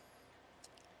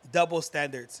double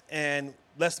standards, and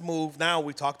let's move now.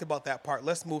 We talked about that part.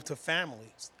 Let's move to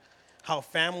families. How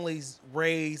families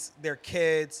raise their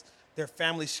kids, their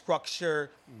family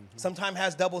structure, sometimes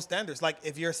has double standards. Like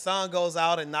if your son goes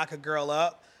out and knock a girl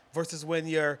up versus when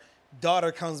your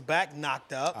daughter comes back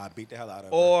knocked up. I beat the hell out of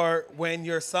her. Or when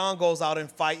your son goes out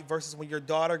and fight versus when your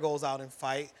daughter goes out and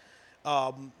fight.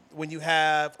 When you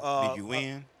have Did you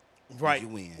win? right, Did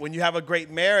you win? when you have a great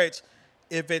marriage,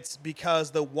 if it's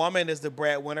because the woman is the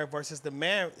breadwinner versus the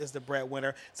man is the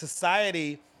breadwinner,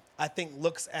 society, I think,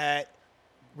 looks at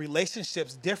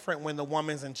relationships different when the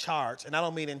woman's in charge. And I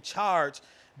don't mean in charge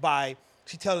by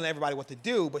she telling everybody what to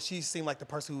do, but she seemed like the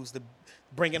person who's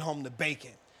bringing home the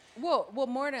bacon. Well,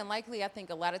 more than likely, I think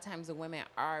a lot of times the women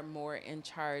are more in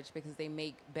charge because they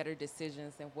make better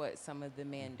decisions than what some of the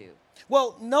men do.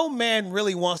 Well, no man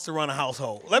really wants to run a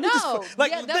household. Let me No, just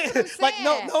like, yeah, that's what I'm like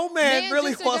saying. no man Men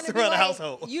really just are wants to gonna be run a like,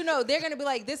 household. You know, they're gonna be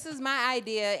like, "This is my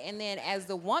idea," and then as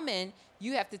the woman,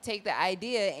 you have to take the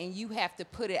idea and you have to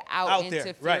put it out into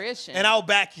there, right? fruition. And I'll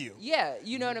back you. Yeah,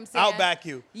 you know what I'm saying. I'll back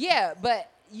you. Yeah, but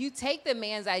you take the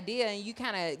man's idea and you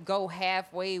kind of go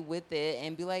halfway with it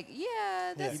and be like,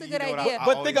 "Yeah, that's a You good know what, idea."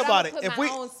 But think I'ma about it. put If my we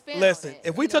own spin on listen, it,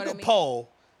 if we you know took what a I mean?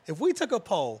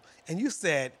 poll, and you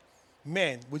said,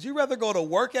 "Men, would you rather go to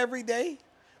work every day,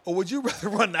 or would you rather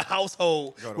run the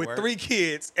household Go to with work? 3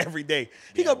 kids every day?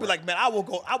 He Yeah, gonna be work. like, man, I will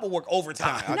work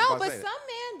overtime. I was No, about to but say some that.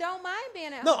 men don't mind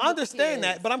being at No, home. I understand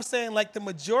that, but I'm saying like the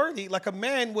majority, like a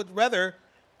man would rather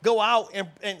go out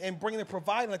and bring the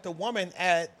provider, like the woman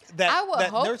at that. I would that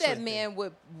hope nurturing that thing. men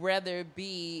would rather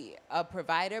be a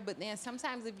provider, but then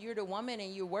sometimes if you're the woman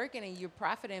and you're working and you're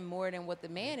profiting more than what the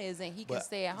man is, and he can But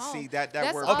stay at home. See that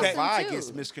that's word awesome provide too.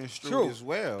 gets misconstrued True. as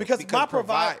well. Because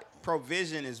my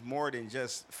provision is more than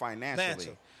just financially.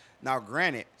 Financial. Now,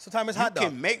 granted, Sometimes it's you hot dog.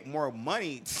 can make more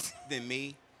money than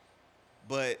me,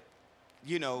 but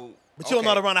you know. But you don't know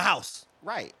how okay, to run a house.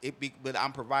 Right. But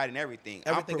I'm providing everything.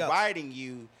 Everything I'm else. providing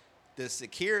you the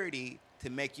security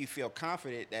to make you feel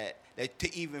confident that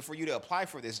to even for you to apply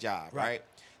for this job, Right. right?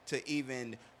 To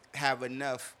even have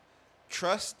enough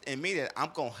trust in me that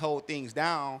I'm gonna hold things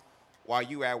down while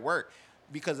you at work.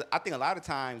 Because I think a lot of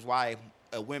times why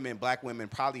black women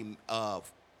probably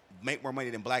make more money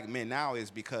than black men now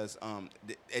is because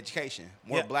the education.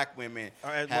 More Yeah. black women Or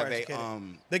more have educated. a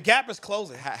The gap is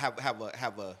closing. have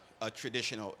a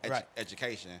traditional Right.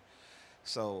 education.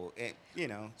 So you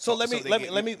know. So let me they let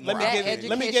get me more That give you opportunity.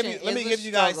 let me give you let me education give is you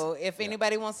a guys struggle. If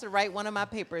anybody wants to write one of my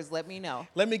papers, let me know.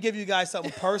 let me give you guys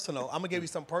something personal. I'm gonna give you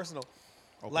something personal.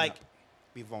 Open Like up.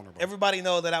 Be vulnerable. everybody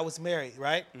know that I was married,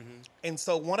 right? Mm-hmm. And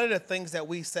so one of the things that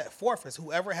we set forth is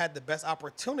whoever had the best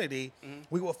opportunity, Mm-hmm.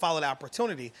 we would follow the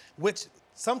opportunity, which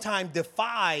sometimes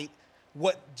defied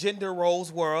what gender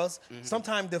roles was, Mm-hmm.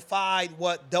 sometimes defied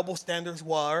what double standards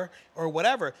were, or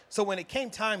whatever. So when it came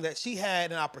time that she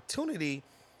had an opportunity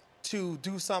to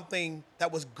do something that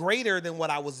was greater than what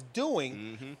I was doing,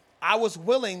 Mm-hmm. I was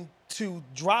willing to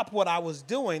drop what I was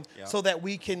doing Yeah. so that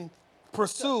we can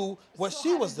pursue what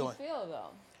she was doing. Feel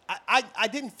though, I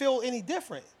didn't feel any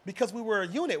different because we were a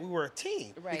unit, we were a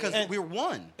team. right? because And- we're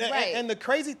one. Right. And the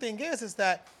crazy thing is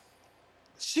that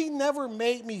she never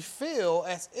made me feel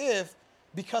as if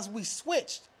because we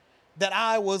switched that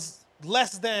I was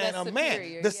less than Less a man.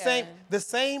 superior, The yeah.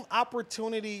 same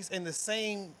opportunities and the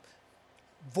same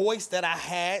voice that I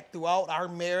had throughout our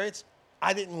marriage,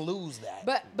 I didn't lose that.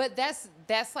 But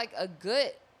that's like a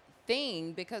good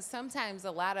thing because sometimes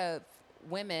a lot of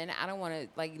women, I don't want to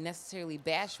like necessarily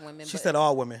bash women. she but said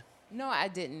all women. No, I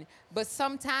didn't. But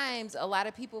sometimes a lot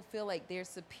of people feel like they're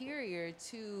superior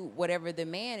to whatever the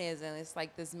man is, and it's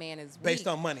like this man is weak. Based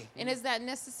on money. And it's not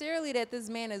necessarily that this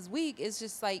man is weak. It's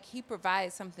just like he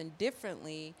provides something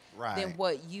differently than Right.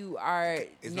 what you are.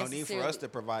 There's no need for us to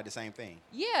provide the same thing.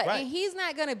 Yeah, Right. and he's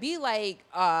not gonna be like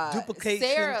Duplication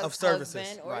Sarah's of services.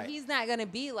 husband, or Right. he's not gonna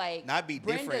be like Not be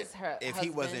different Brenda's if he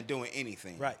wasn't doing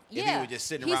anything. Right. If he Yeah. was just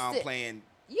sitting He's around si- playing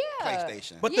Yeah.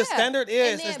 PlayStation. But Yeah. the standard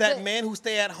is And then- that but- men who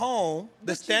stay at home,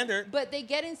 the standard. But they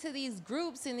get into these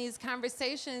groups and these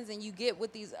conversations, and you get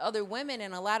with these other women,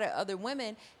 and a lot of other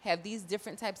women have these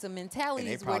different types of and mentalities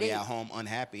they where probably they. at home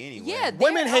unhappy anyway. Yeah,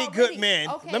 Women they're hate good already- men.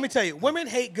 okay. Let me tell you, women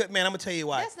hate good men. I'm gonna tell you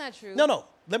why. That's not true. No.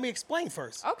 Let me explain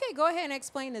first. Okay, go ahead and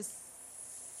explain this.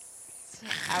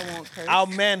 I won't curse. I'll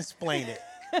mansplain it.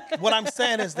 What I'm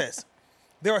saying is this: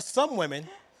 there are some women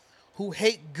who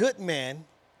hate good men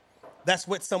that's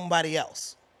with somebody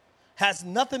else. Has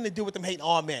nothing to do with them hating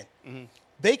all men. Mm-hmm.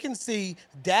 They can see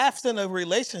Daph's in a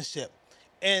relationship.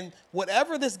 And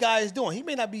whatever this guy is doing, he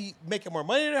may not be making more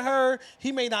money than her.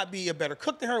 He may not be a better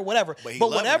cook than her, whatever. But he But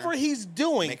loving whatever her. he's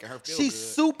doing, Making her feel she's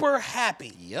good. super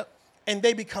happy. Yep. And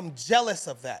they become jealous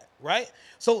of that, right?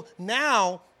 So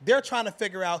now they're trying to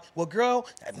figure out, well, girl,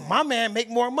 my man make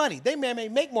more money. They man may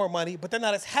make more money, but they're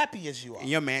not as happy as you are. And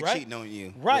your man right? cheating on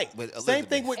you. Right. With Same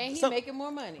thing Elizabeth. with and he some, making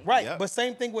more money. right. Yep. But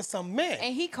same thing with some men.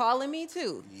 And he calling me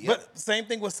too. Yep. But same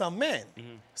thing with some men.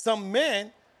 Some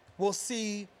men will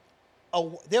see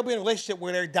they'll be in a relationship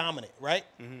where they're dominant, right?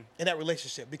 In that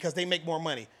relationship because they make more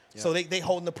money. So they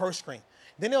holding the purse string.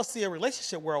 Then they'll see a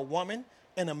relationship where a woman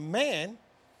and a man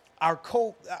are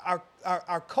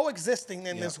coexisting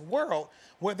in this world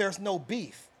where there's no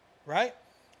beef, right?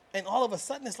 And all of a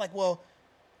sudden it's like, well,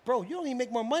 bro, you don't even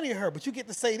make more money than her, but you get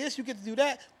to say this, you get to do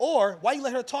that. Or why you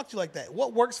let her talk to you like that?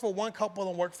 What works for one couple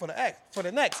don't work for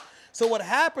the next. So what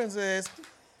happens is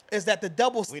that the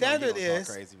double We know you standard gonna is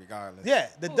talk crazy regardless. yeah,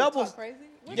 the Who, double talk crazy?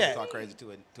 What You do yeah. yeah. talk crazy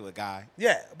to a guy.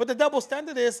 yeah, but the double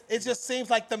standard is it just seems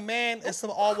like the man is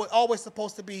always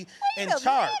supposed to be in Wait a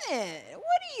charge. minute. What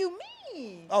do you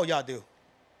mean? Oh, y'all do.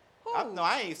 Who? No,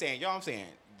 I ain't saying y'all. I'm saying.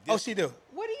 Oh, she do.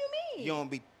 What do you mean? You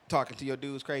don't be talking to your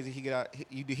dudes crazy. He get out.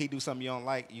 He do something you don't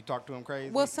like. You talk to him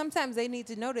crazy. Well, sometimes they need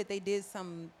to know that they did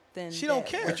something something. She don't that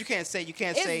care. was- But you can't say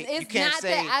It's not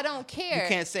that I don't care. You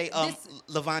can't say This-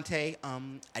 Levante,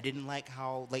 I didn't like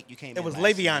how late you came It in was last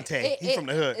night. Leviante. He's from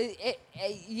the hood.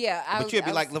 Yeah, But you'd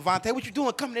be like, Levante, what you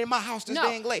doing coming in my house this No,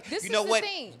 dang late? this You is know the what?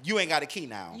 thing. You ain't got a key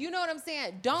now. You know what I'm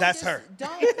saying? Don't. That's her.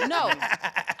 Don't. No,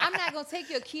 I'm not gonna take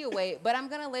your key away, but I'm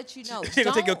gonna let you know. She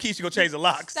gonna take your don't- key. She gonna change the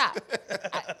locks. Stop.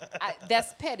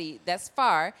 That's petty. That's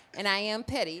far, and I am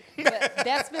petty. But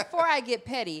that's before I get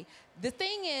petty. The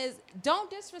thing is, don't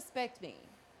disrespect me.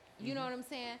 You know what I'm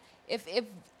saying? If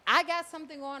I got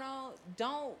something going on,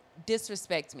 don't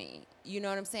disrespect me. You know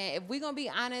what I'm saying? If we're gonna be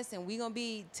honest and we're gonna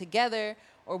be together,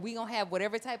 or we gonna have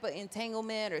whatever type of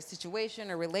entanglement or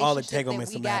situation or relationship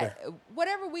entanglements that we don't got, matter.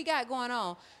 whatever we got going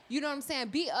on, you know what I'm saying?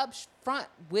 Be upfront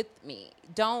with me.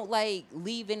 Don't like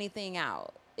leave anything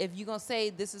out. If you're gonna say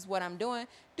this is what I'm doing,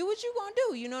 do what you gonna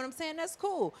do. You know what I'm saying? That's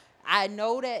cool. I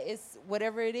know that it's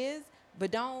whatever it is,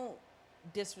 but don't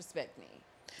disrespect me.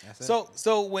 That's it.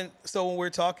 So when we're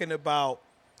talking about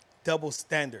double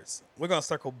standards, we're gonna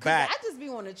circle back. I just be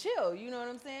want to chill. You know what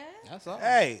I'm saying? That's all.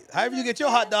 Hey, however you get your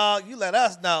hot dog, you let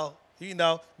us know. You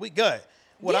know, we good.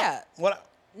 Yeah. So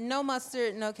No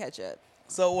mustard, no ketchup.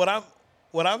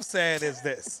 what I'm saying is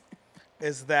this,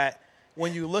 is that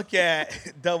when you look at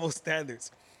double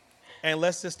standards, and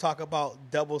let's just talk about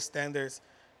double standards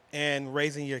and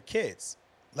raising your kids,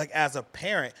 like as a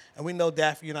parent, and we know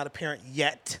Daphne, you're not a parent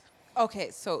yet. Okay,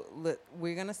 so look,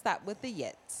 we're gonna stop with the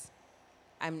yets.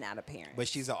 I'm not a parent. But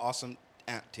she's an awesome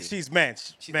auntie. She's She's man.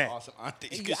 an awesome auntie.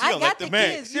 'Cause she I don't got let the them,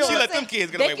 man. kids. She You know she what let I'm them saying?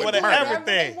 kids get They away can with do murder. whatever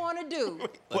they Everything. want to do.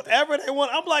 Whatever they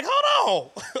want, I'm like,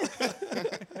 hold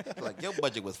on. Like your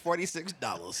budget was $46.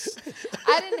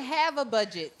 I didn't have a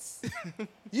budget.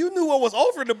 You knew what was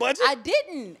over the budget. I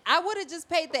didn't. I would have just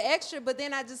paid the extra, but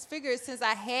then I just figured since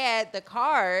I had the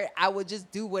card, I would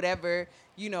just do whatever,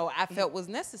 I felt was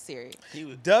necessary.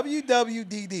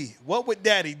 WWDD. What would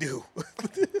Daddy do?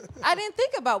 I didn't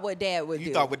think about what Dad would do.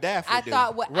 You thought what Dad would I do.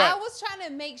 thought what Right. I was trying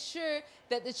to make sure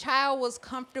that the child was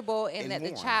comfortable and that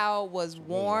the warm. child was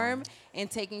warm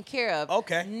and taken care of.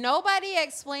 Okay. Nobody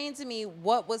explained to me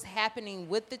what was happening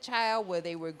with the child, where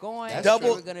they were going, That's if they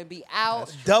true. were going to be out.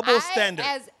 That's true. Double I, standard.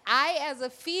 As a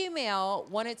female,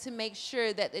 wanted to make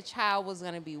sure that the child was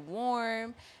going to be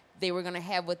warm. They were going to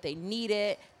have what they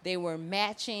needed. They were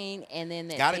matching, and then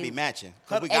that Gotta they- be matching.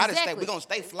 'Cause we gotta stay. Exactly. We're gonna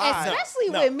stay fly. Especially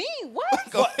No. with me.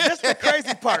 What? Well, this the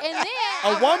crazy part. And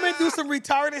then A woman do some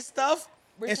retarded stuff,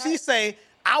 and she Retarded? say,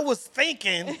 "I was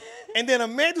thinking," and then a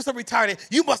man do some retarded.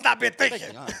 You must not been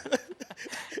thinking.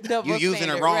 Double You using the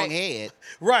standard, wrong right. head.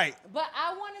 Right. But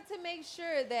I wanted to make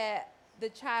sure that the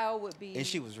child would be. And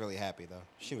she was really happy though.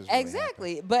 She was really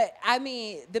Exactly. But I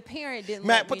mean, the parent didn't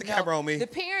Matt, let put me the know. camera on me. The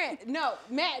parent, no,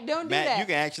 Matt, don't do Matt, that. you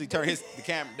can actually turn the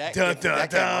camera. Dun, dun, that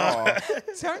camera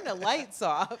off. Turn the lights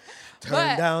off. Turn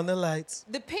But down the lights.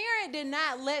 the parent did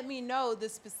not let me know the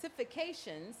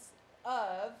specifications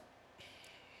of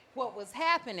what was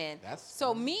happening.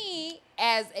 So me,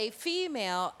 as a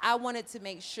female, I wanted to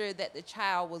make sure that the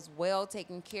child was well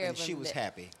taken care And of. she was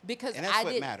happy. Because And that's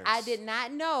what matters. I did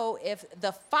not know if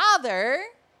the father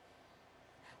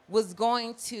was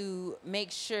going to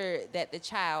make sure that the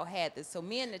child had this. So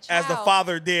me and the child, As the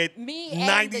father did me and the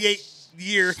 98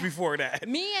 years before that.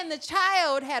 me and the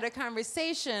child had a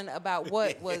conversation about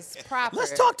what was proper.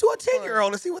 Let's talk to a for-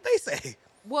 10-year-old and see what they say.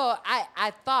 Well,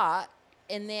 I thought,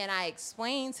 and then I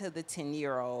explained to the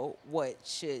 10-year-old what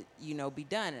should, be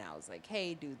done. And I was like,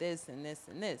 hey, do this and this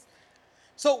and this.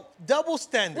 So double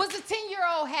standard. Was the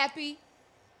 10-year-old happy?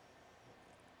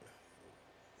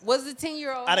 Was the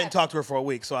 10-year-old I didn't happy? talk to her for a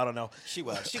week, so I don't know. She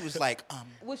was. She was like,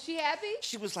 Was she happy?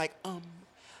 I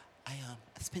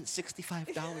spent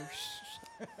 $65.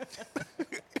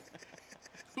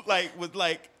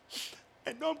 like,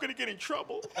 I know I'm gonna get in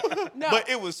trouble. No. But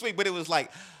it was sweet. But it was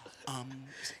like,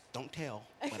 don't tell,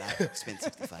 but I spent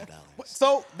 $65.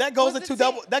 So that goes Was into the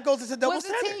double. That goes into double Was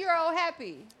the standard. 10-year-old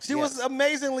happy? She was Yes.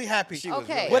 amazingly happy. She was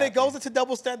Okay. really But it happy. goes into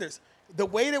double standards. The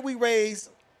way that we raise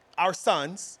our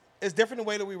sons is different than the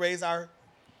way that we raise our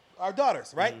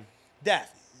daughters, right?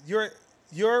 Daph,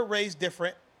 you're raised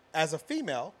different as a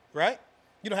female, right?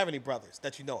 You don't have any brothers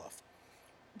that you know of.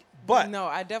 But No,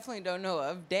 I definitely don't know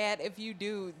of. Dad, if you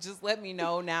do, just let me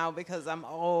know now because I'm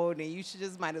old and you should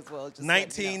just might as well just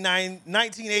let me know.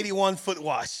 1981 foot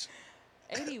wash.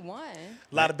 81?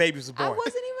 A lot of babies were I born.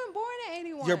 wasn't even born at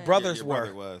 81. Your brothers Your were.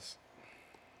 brother was.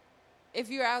 If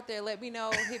you're out there, let me know.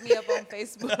 Hit me up on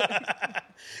Facebook.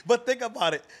 But think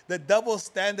about it. The double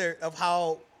standard of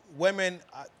how women,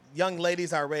 young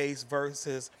ladies are raised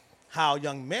versus how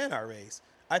young men are raised.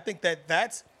 I think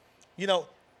that's,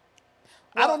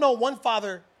 I don't know one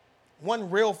father one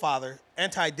real father,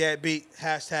 anti-deadbeat,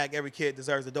 hashtag every kid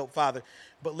deserves a dope father.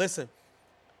 But listen,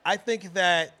 I think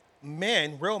that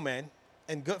men, real men,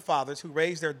 and good fathers who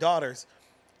raise their daughters,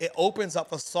 it opens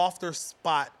up a softer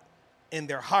spot in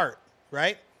their heart,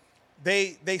 right?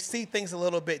 They see things a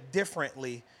little bit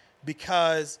differently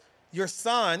because your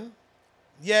son,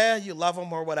 yeah, you love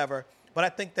him or whatever, but I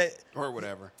think that Or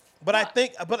whatever. but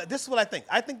this is what I think.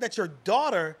 I think that your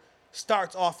daughter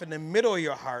starts off in the middle of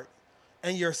your heart,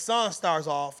 and your son starts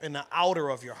off in the outer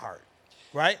of your heart,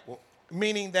 right?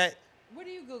 Meaning that What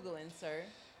are you googling, sir?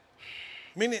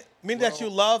 that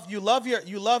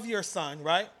you love your son,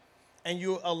 right? And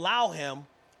you allow him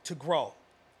to grow.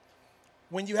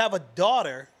 When you have a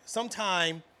daughter,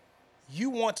 sometimes you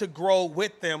want to grow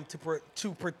with them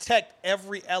to protect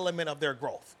every element of their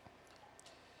growth.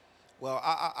 Well,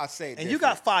 I say And you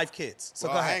got 5 kids, so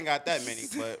well, go ahead. I ain't got that many,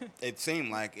 but it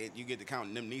seemed like it. You get to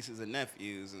counting them nieces and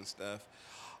nephews and stuff.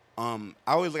 I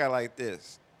always look at it like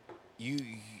this.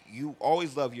 You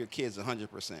always love your kids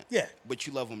 100%. Yeah. But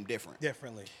you love them different.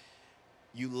 Differently.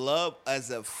 You love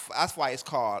that's why it's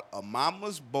called a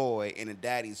mama's boy and a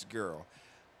daddy's girl.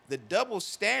 The double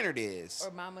standard is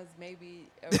Or mama's maybe.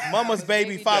 Mama's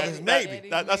baby, father's maybe.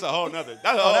 that's a whole nother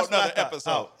that's what I thought.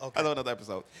 episode. Oh, okay. That's a whole nother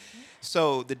episode.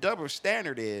 So the double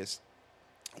standard is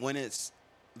when it's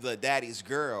the daddy's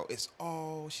girl, it's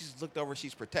she's looked over,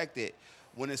 she's protected.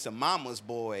 When it's a mama's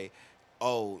boy,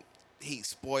 he's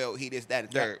spoiled, he this, that,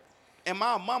 and Yeah. third. Am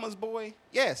I a mama's boy?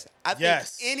 Yes. I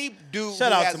Yes. think any dude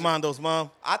Shout who out has to a- Mondo's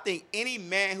mom. I think any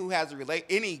man who has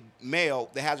any male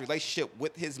that has a relationship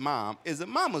with his mom is a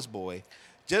mama's boy.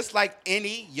 Just like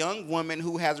any young woman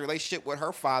who has a relationship with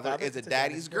her father is a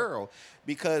daddy's girl.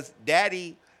 Because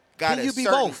daddy got Can a you be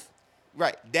certain, both?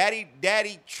 Right.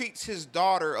 Daddy treats his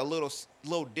daughter a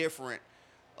little different.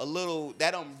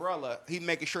 That umbrella, he's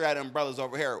making sure that umbrella's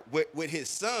over here. With his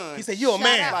son, He said, "You a Shout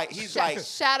man." out- Like, he's shout, like-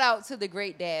 shout out to the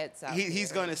great dads out he's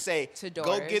there. going to say, To go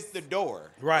daughters. get the door.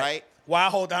 Right. Why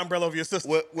hold the umbrella over your sister?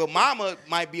 Well, mama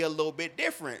might be a little bit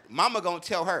different. Mama going to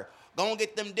tell her, go and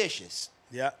get them dishes.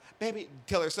 Yeah. Baby,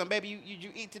 tell her something. Baby,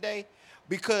 you eat today?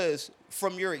 Because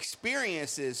from your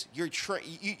experiences,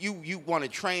 you want to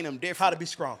train them different. How to be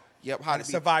strong. Yep, how to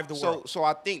survive the world. So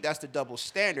I think that's the double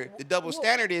standard. The double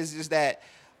standard is that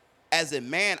as a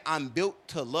man, I'm built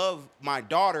to love my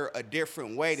daughter a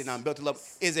different way than I'm built to love.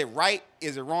 Is it right?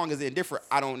 Is it wrong? Is it indifferent?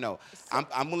 I don't know. I'm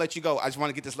gonna let you go. I just want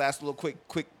to get this last little quick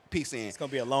piece in. It's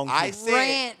gonna be a long I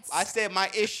piece. said my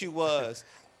issue was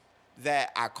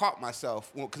that I caught myself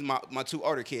because my 2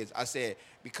 older kids. I said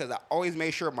because I always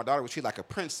made sure my daughter was treated like a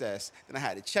princess. Then I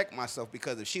had to check myself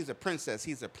because if she's a princess,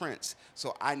 he's a prince.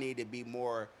 So I need to be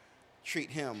more treat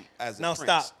him as a Now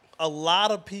prince. stop. A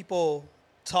lot of people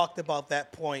talked about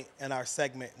that point in our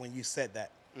segment when you said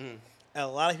that. And a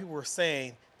lot of people were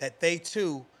saying that they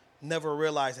too never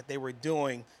realized that they were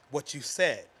doing what you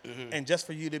said. And just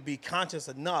for you to be conscious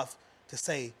enough to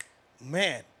say,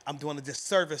 man, I'm doing a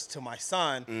disservice to my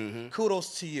son,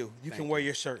 kudos to you. You can wear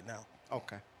your shirt now.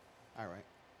 Okay. All right.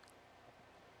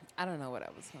 I don't know what I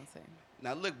was gonna say.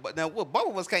 Now look, both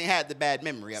of us can't have the bad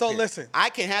memory. Up So here. listen. I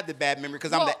can have the bad memory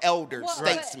because I'm the elder well,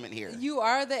 statesman but here. You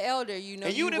are the elder, you know.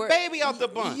 And you the were- baby out the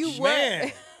bunch. You were.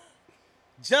 Man,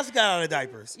 just got out of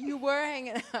diapers. You were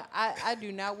hanging. I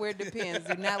do not wear Depends.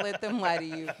 Do not let them lie to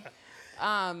you.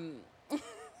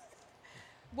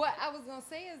 What I was gonna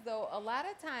say is though, a lot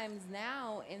of times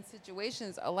now in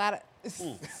situations,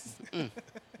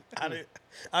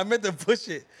 I meant to push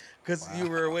it because you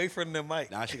were away from the mic.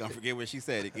 Now she gonna forget what she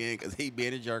said again because he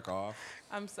being a jerk off.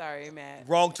 I'm sorry, Matt.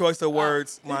 Wrong choice of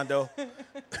words, Mondo.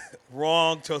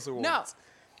 Wrong choice of words. No,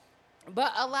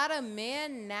 but a lot of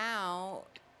men now.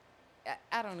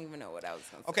 I don't even know what I was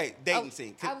gonna say. Okay, dating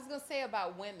scene. I was gonna say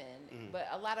about women, but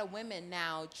a lot of women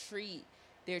now treat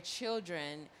their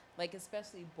children, like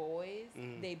especially boys,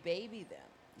 they baby them.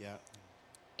 Yeah.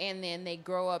 And then they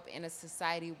grow up in a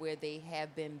society where they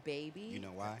have been babied. You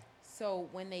know why? So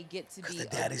when they get to be the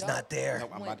daddy's adult- not there. No,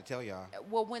 I'm about to tell y'all.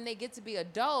 Well, when they get to be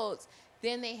adults,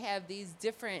 then they have these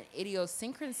different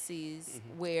idiosyncrasies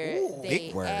where Ooh, they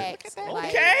big word. act Look at that. like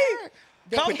Okay. they-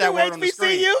 Come Put that through word on the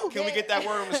screen. HBCU. Can we get that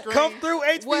word on the screen? Come through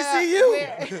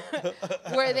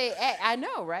HBCU. where they act, I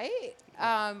know, right?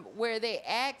 Where they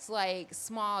act like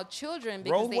small children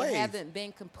because Roll they wave. haven't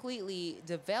been completely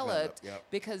developed Yep.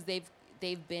 because they've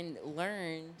been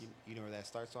learned. You know where that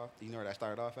starts off? You know where that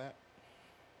started off at?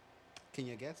 Can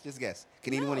you guess? Just guess.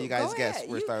 Can any one of you No, guys go guess ahead.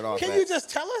 where it You- started off Can at? you just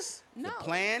tell us? No, The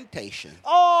plantation.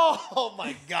 Oh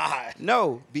my God.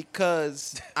 No,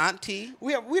 because Auntie.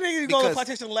 We didn't even go to the Because-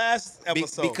 plantation last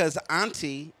episode. Because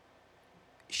Auntie,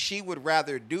 she would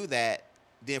rather do that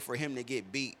than for him to get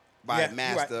beat by Yeah, a you're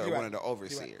master right, or you're one right. of the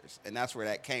overseers, and that's where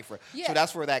that came from. Yeah. So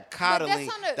that's where that But coddling,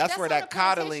 that's where on that the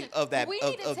coddling plantation. of that We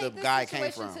need to of the take this guy came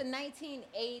situation from. to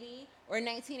 1980 or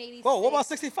 1986. Whoa, what about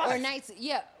 65? Or 19,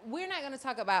 yeah, we're not going to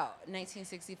talk about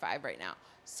 1965 right now.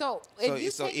 So So- if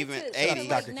you so take even it to 80s.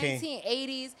 like Dr. King.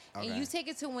 1980s, and Okay. you take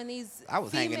it to when these I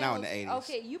was hanging out in the females-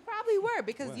 80s. Okay, you probably were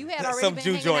because you had Some already been Jew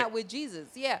hanging joint. out with Jesus.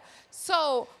 Yeah.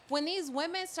 So when these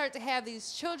women start to have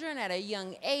these children at a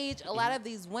young age, a lot of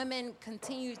these women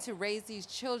continue to raise these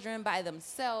children by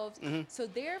themselves. So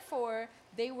therefore,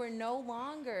 they were no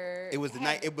longer. It was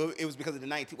it was because of the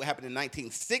what happened in the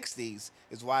 1960s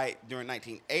is why during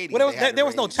 1980s. Well, they had to there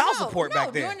was no raise- child support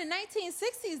back then. During the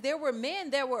 1960s, there were men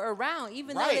that were around,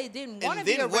 even though Right. they didn't And want to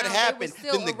be then around. what they were happened?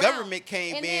 still Then the around. government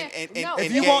came And in then- and no, If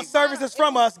it you was want gave- services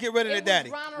from us, get rid of the it daddy.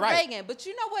 was Ronald Right. Reagan. But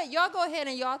you know what? Y'all go ahead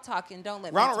and y'all talk and don't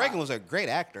let Ronald me talk. Reagan was a great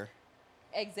actor.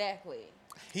 Exactly.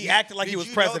 He acted like he Did was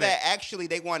you president. know that actually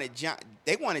they wanted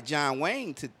John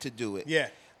Wayne to do it. Yeah.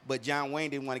 But John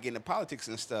Wayne didn't want to get into politics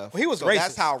and stuff. Well, he was so racist.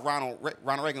 That's how Ronald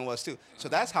Reagan was too. So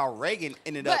that's how Reagan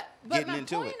ended up But getting my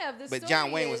into point it. of the But story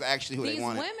John Wayne is was actually who they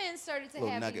wanted. These women started to Little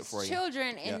have nugget these for you.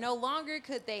 children, and Yep. no longer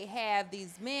could they have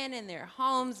these men in their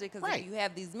homes because Right. if you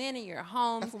have these men in your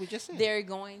homes, That's what we just said. they're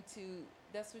going to.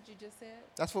 That's what you just said.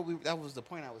 That was the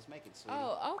point I was making. Sweetie.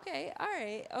 Oh, okay, all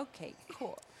right, okay,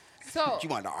 cool. So But you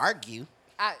wanted to argue.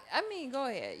 I mean, go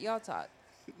ahead, y'all talk.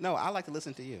 No, I like to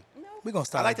listen to you. No, We're going to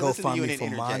start I like a to listen to you GoFundMe and for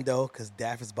then interject. Mondo because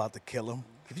Daff is about to kill him.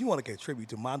 If you want to contribute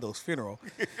to Mondo's funeral,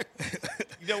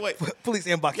 You know what? please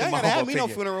inbox Y'all him my ain't gotta have humble me no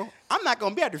opinion. funeral. I'm not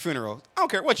gonna be at the funeral. I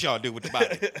don't care what y'all do with the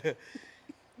body.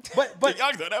 But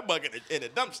y'all throw that bug in a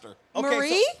dumpster. okay,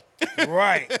 Marie.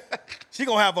 right, she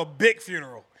gonna have a big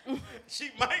funeral, She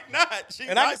might not. She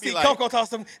and might I can be see like, Coco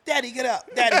toss him. Daddy, get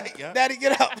up. Daddy, Yeah. Daddy,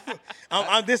 get up.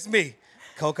 I'm this me,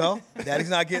 Coco. Daddy's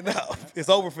not getting up. It's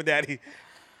over for Daddy.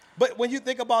 But when you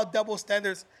think about double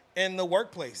standards in the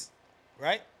workplace,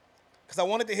 right? Because I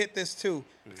wanted to hit this too,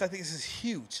 because I think this is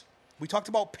huge. We talked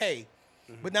about pay,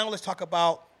 but now let's talk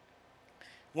about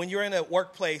when you're in a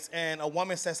workplace and a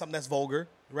woman says something that's vulgar,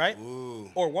 right? Ooh.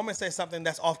 Or a woman says something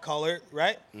that's off color,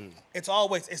 right? It's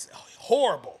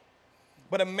horrible.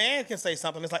 But a man can say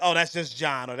something that's like, oh, that's just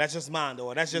John, or that's just Mondo,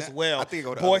 or that's just Nah, Will. I think it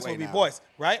go the Boys other will way be now. boys,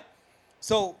 right?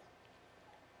 So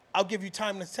I'll give you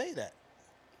time to say that.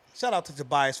 Shout out to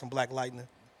Tobias from Black Lightning.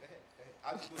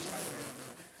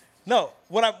 No,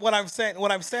 what I'm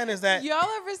saying is that Y'all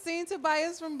ever seen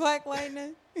Tobias from Black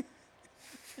Lightning?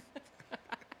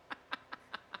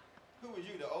 Who was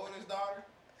you, the oldest daughter?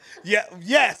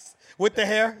 yes, with the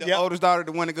hair. The Yep. oldest daughter,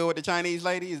 the one to go with the Chinese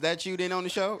lady? Is that you then on the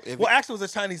show? Well, actually, it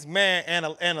was a Chinese man and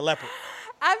a leopard.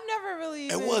 I've never really.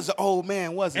 it Even, was an old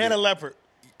man, wasn't And it? a leopard.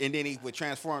 And then he would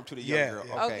transform to the young Yeah, girl.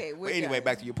 yeah. Okay, we're But anyway, done.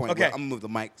 back to your point. Okay. I'm gonna move the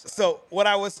mic. So what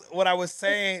I was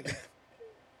saying,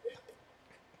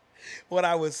 what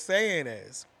I was saying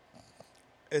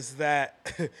is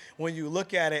that when you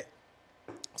look at it,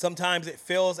 sometimes it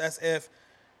feels as if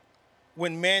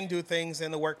when men do things in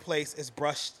the workplace, it's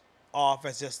brushed off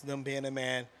as just them being a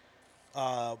man.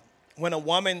 When a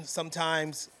woman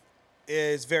sometimes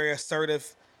is very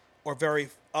assertive or very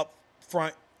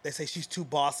upfront, they say she's too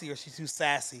bossy or she's too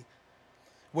sassy,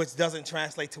 which doesn't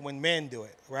translate to when men do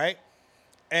it, right?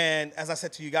 And as I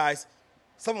said to you guys,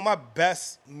 some of my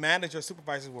best managers,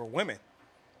 supervisors were women.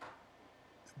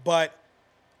 But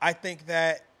I think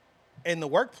that in the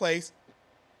workplace,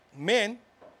 men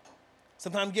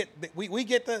sometimes we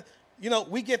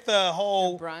get the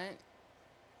whole Brunt.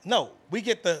 no, we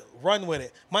get the run with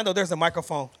it. Mondo, there's a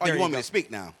microphone. Oh, There you want me go. to speak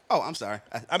now? Oh, I'm sorry.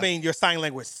 I mean, your sign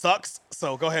language sucks,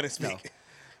 so go ahead and speak.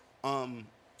 No.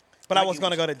 But I like was you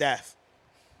going to was- go to Daff.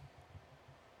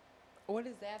 What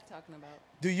is that talking about?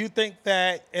 Do you think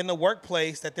that in the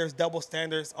workplace that there's double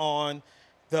standards on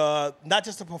the not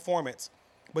just the performance,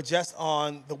 but just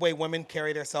on the way women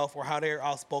carry themselves or how they're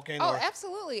outspoken? Oh, or,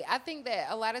 absolutely. I think that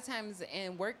a lot of times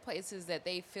in workplaces that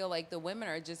they feel like the women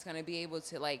are just going to be able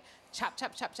to like chop,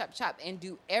 chop, chop, chop, chop and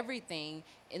do everything.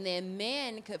 And then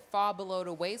men could fall below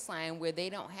the waistline where they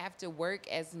don't have to work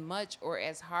as much or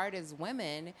as hard as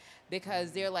women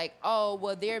because they're like, oh,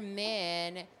 well, they're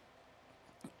men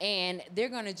and they're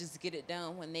going to just get it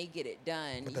done when they get it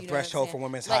done. But the You know what I'm threshold saying? for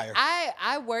women is Like, higher.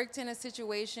 I worked in a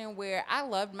situation where I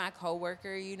loved my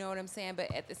coworker, you know what I'm saying?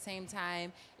 But at the same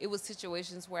time, it was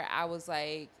situations where I was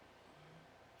like,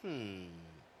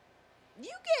 you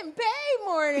getting paid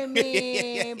more than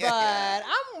me, but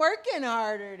I'm working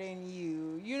harder than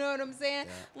you. You know what I'm saying?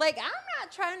 Like, I'm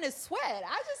not trying to sweat.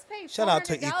 I just paid Shout out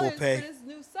to $400 equal pay. for this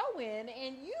new sew-in,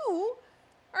 and you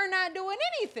are not doing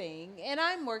anything, and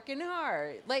I'm working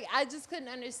hard. Like, I just couldn't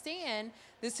understand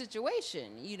the situation.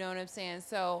 You know what I'm saying?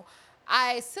 So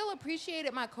I still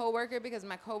appreciated my coworker because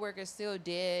my coworker still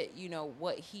did,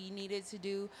 what he needed to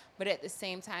do. But at the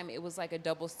same time, it was like a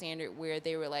double standard where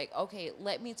they were like, okay,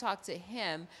 let me talk to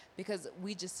him because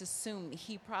we just assumed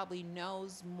he probably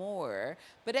knows more.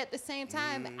 But at the same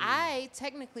time, I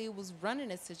technically was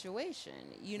running a situation.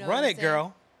 Run what I'm it, saying?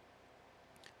 girl.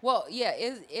 Well, yeah,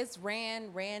 it's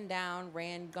ran down,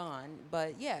 ran gone.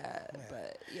 But yeah.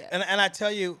 And I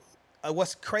tell you,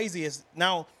 what's crazy is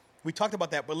now we talked about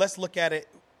that, but let's look at it.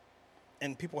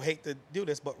 And people hate to do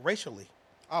this, but racially,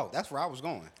 Oh, that's where I was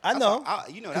going. I That's know, why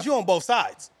you know, because that's, you're on both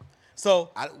sides. So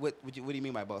what do you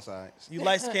mean by both sides? you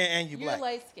light skin and you You're black.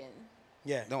 light skinned.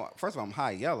 Yeah. No, first of all, I'm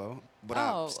high yellow, but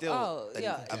Oh, I'm still,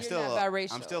 yeah, I'm you're still, not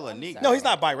biracial. I'm still a I'm Negro. sorry. No, he's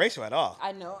not biracial at all.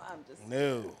 I know. I'm just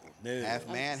No. Half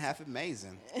man, half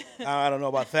amazing. I don't know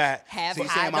about that. half So you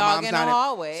hot saying my dog mom's in the not?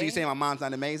 hallway. So you saying my mom's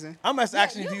not amazing? I'm just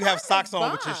asking you, do you have mom socks is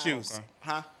on with your bomb. shoes?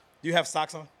 Huh? Do you have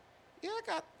socks on? Yeah, I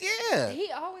got. Yeah.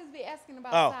 He always be asking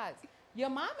about Oh. size. Your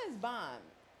mom is bomb.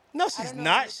 No, she's don't know.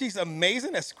 not. She's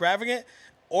amazing, extravagant,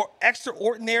 or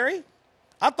extraordinary.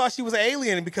 I thought she was an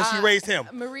alien because she raised him.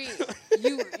 Marie,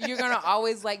 you're gonna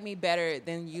always like me better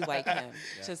than you like him.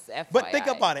 Just FYI. But think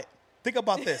about it. Think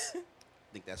about this. I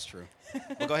think that's true.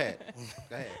 But go ahead.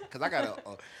 Go ahead. Because I got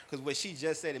because what she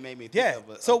just said, it made me think Yeah. of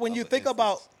a, So of- when of you a think instance.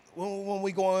 about when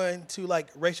we go into like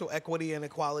racial equity and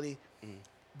equality,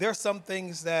 there's some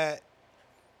things that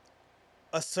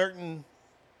a certain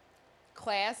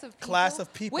class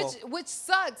of people, people. which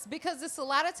sucks because it's a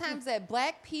lot of times that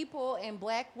black people and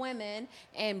black women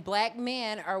and black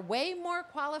men are way more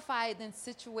qualified than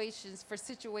situations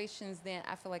than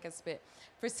I feel like I spit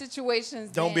for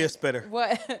situations. Don't be than a spitter.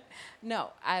 What? No,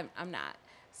 I'm not.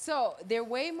 So they're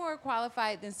way more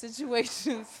qualified than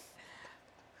situations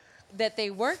that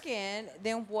they work in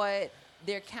than what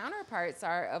their counterparts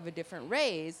are of a different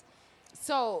race.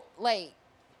 So like,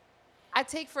 I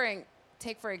take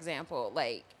for example,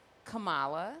 like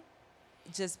Kamala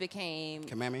just became.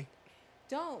 Kamami?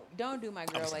 Don't do my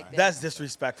girl like that. That's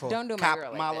disrespectful. Don't do my Cop girl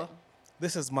like Mala? that.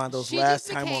 This is Mondo's She last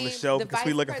just time on the became show the because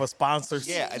we're vice looking for pres- sponsors.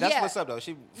 Yeah, that's Yeah. what's up though.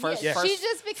 She first, Yeah. first She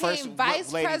just became first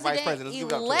vice lady president vice president. Let's give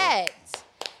it up to her. elect,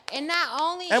 and not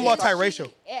only And is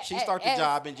multiracial. She started the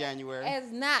job in January.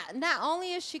 As not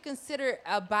only is she considered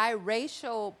a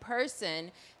biracial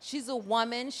person, she's a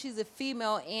woman, she's a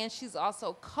female, and she's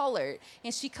also colored.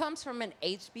 And she comes from an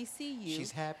HBCU.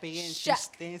 She's happy and Sha- she's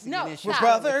dancing no, and she's We're shout-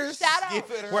 brothers. Shout out.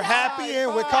 Give it her We're shout happy out-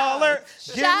 and we're stop. colored.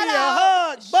 Give me a Shout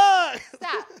hug, bug.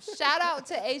 Stop. Shout out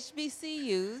to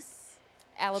HBCUs, Shout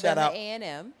Alabama out.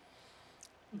 A&M.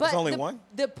 There's only the, one?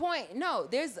 The point, no,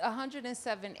 there's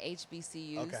 107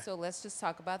 HBCUs, Okay. so let's just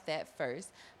talk about that first.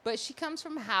 But she comes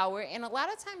from Howard, and a lot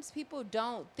of times people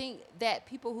don't think that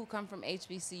people who come from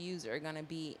HBCUs are going to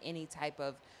be any type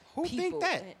of Who think people.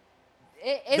 that?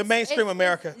 The mainstream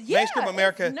America. Mainstream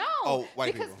America. No, Oh,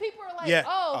 white because people. are like, Yeah. oh,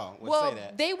 Oh, well, well, say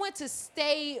that. they went to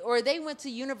state or they went to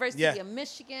University Yeah. of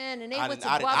Michigan, and they I went didn't, to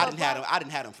I, blah, didn't, blah, I didn't have blah. them. I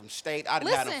didn't have them from state. I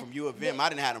didn't have them Listen, from U of M. I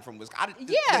didn't have them from Wisconsin. Yeah,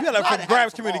 You had them but- from I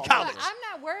Grimes them Community all College. But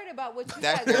I'm not worried about what you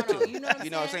That guys don't know. You know what I'm you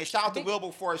know what I'm saying? Shout out to Be-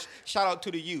 Wilberforce. Shout out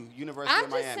to the U, University I'm of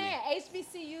just Miami. saying,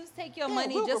 HBCUs take your Yeah,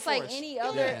 money just like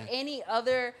Wilberforce. any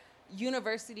other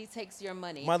university takes your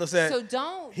money. Mondo said so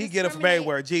don't he get it from discriminate.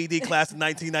 everywhere. GED class in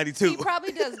 1992. He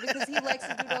probably does because he likes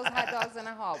to do those hot dogs in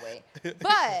the hallway.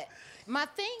 But my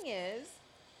thing is,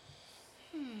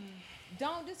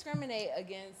 don't discriminate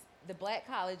against the black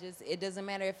colleges. It doesn't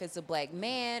matter if it's a black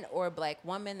man or a black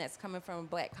woman that's coming from a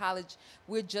black college.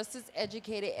 We're just as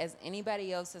educated as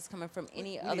anybody else that's coming from any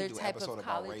We need other to do an type episode of about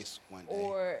college race one day,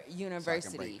 or So I can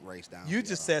university. break race down. You for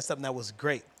just y'all. said something that was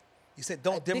great. You said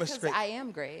don't demonstrate. Because I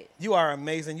am great. You are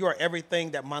amazing. You are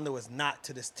everything that Mondo is not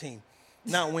to this team.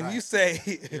 Now, when you Right.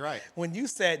 say, You're right. when you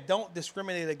said don't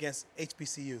discriminate against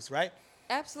HBCUs, right?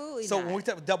 Absolutely So not. when we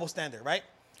talk about double standard, right?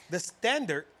 The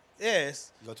standard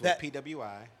is Go to that a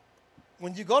PWI.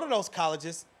 when you go to those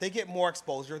colleges, they get more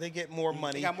exposure, they get more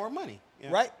money, They got more money.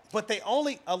 Yeah. right? But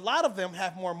a lot of them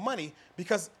have more money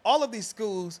because all of these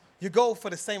schools, you go for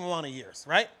the same amount of years,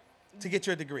 right? To get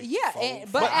your degree. Yeah,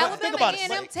 but think Alabama about it.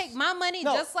 A&M take my money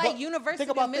No, just like but University think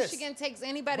of about this. Michigan takes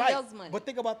anybody Right. else's money. But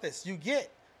think about this. You get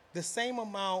the same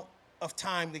amount of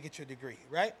time to get your degree,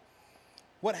 right?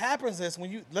 What happens is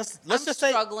when you let's I'm just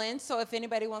say struggling, so if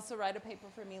anybody wants to write a paper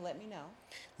for me, let me know.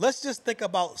 let's just think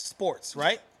about sports,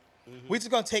 right? We're just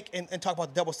gonna take and talk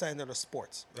about the double standard of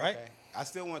sports, right? Okay. I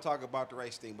still want to talk about the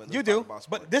race thing, but let's You talk do, about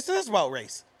sports. but this is about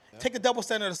race. Take the double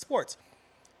standard of sports.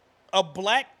 A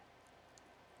black,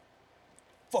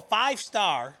 for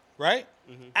 5-star, right,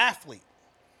 athlete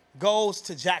goes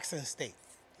to Jackson State,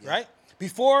 right?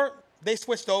 Before they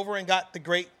switched over and got the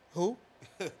great who?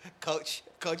 Coach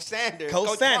Coach Sanders.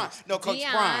 Coach Sanders. Prime. No, Coach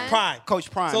Deion. Prime. Prime.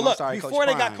 Coach Prime. So I'm look, sorry, before Coach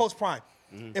they got Prime. Coach Prime,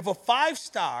 if a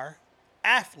 5-star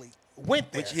athlete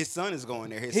went there, Which his son is going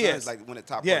there. His He son is. is like one of the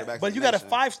top yeah, quarterbacks. but in you the got a nation.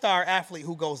 5-star athlete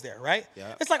who goes there, right?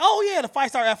 Yeah. It's like, oh yeah, the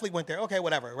 5-star athlete went there. Okay,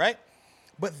 whatever, right?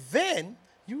 But then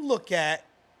you look at,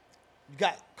 you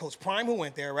got Coach Prime who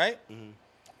went there, right?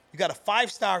 You got a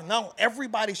 5-star. Now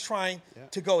everybody's trying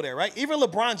to go there, right? Even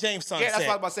LeBron James' son Yeah, that's said,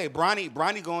 what I was about to say.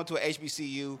 Bronny going to a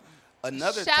HBCU.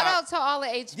 Another Shout top, out to all the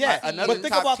HBCUs. Yeah, another but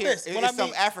think top about tier, this. What It's I some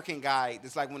mean- African guy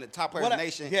that's like one of the top players in What the I-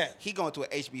 nation. yeah. He going to a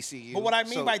HBCU. But what I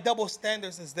mean So- by double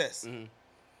standards is this.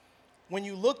 When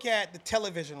you look at the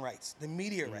television rights, the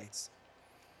media rights,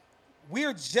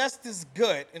 we're just as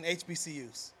good in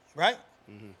HBCUs, right?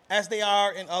 As they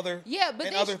are in other Yeah, but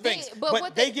in they- other they- things. but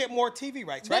what they they- get more TV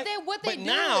rights, But right? what they do,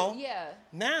 now, yeah.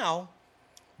 now,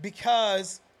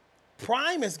 because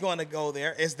Prime is going to go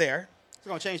there, is there, It's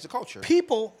going to change the culture.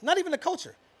 people, not even the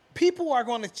culture, people are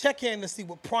going to check in to see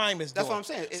what Prime is That's doing. what I'm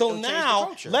saying. So It'll change the now,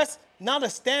 culture. now the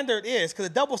standard is, because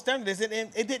the double standard is,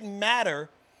 it didn't matter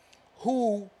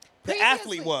who the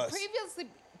athlete was.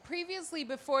 Previously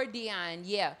before Deion,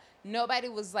 yeah, nobody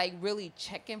was like really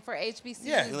checking for HBCUs.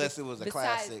 Yeah. Unless it was a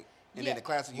besides- classic. And yeah. then the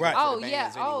classic you Right. go for Oh the yeah,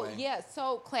 bands oh anyway. yeah.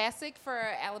 So classic for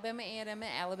Alabama A&M and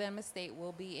Alabama State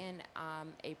will be in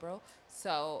April.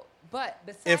 So, but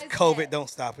besides If COVID that, don't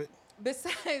stop it.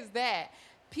 besides that,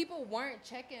 people weren't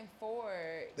checking for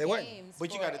They weren't. games.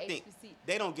 But you for got to think, HBC.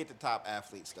 they don't get the top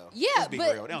athletes, though. Yeah, Let's be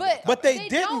but- real. They don't but- get the top But they They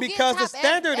didn't don't get because the top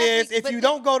standard is athletes, if but you they-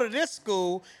 don't go to this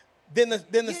school, then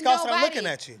the scouts aren't looking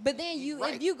at you. But then you,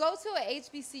 Right. if you go to a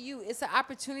HBCU, it's an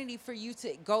opportunity for you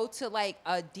to go to like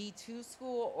a D2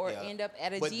 school or Yeah. end up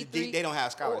at a But D3. they don't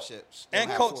have scholarships. They And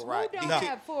don't coach- have full right. Who don't D2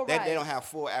 have full they rights? don't have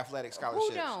full athletic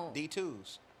scholarships. don't?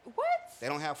 D2s. What? They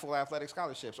don't have full athletic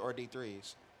scholarships or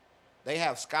D3s. They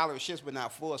have scholarships, but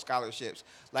not full scholarships.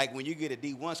 Like when you get a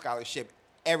D1 scholarship,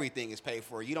 everything is paid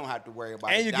for. You don't have to worry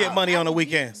about And a you dime. get money on the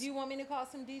weekends. Do you want me to call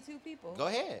some D2 people? Go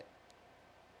ahead.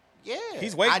 Yeah.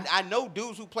 He's waiting. I know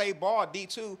dudes who play ball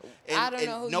D2, and, I don't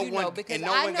know who and no you one know because and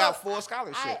no I one know, got full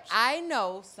scholarships. I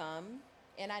know some,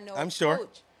 and I know I'm a sure.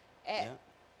 coach. At,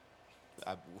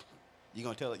 Yeah. You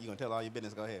gonna tell all your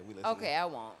business? Go ahead. We listen. Okay, I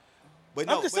won't. But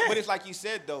I'm no, just but saying. it's like you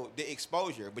said though, the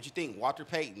exposure. But you think Walter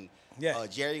Payton, Yeah.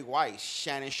 Jerry Weiss,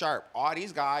 Shannon Sharp, all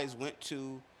these guys went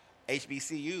to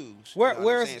HBCUs. Where, You know what I'm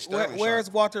where's saying? Sterling where's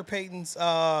Sharp. Walter Payton's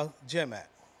gym at?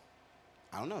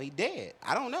 I don't know. He dead.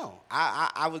 I don't know.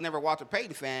 I was never a Walter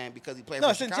Payton fan because he played No,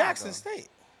 for it's in Chicago. Jackson State.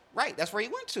 Right. That's where he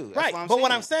went to. That's Right, What I'm but saying.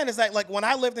 what I'm saying is like when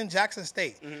I lived in Jackson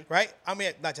State, Mm-hmm. right? I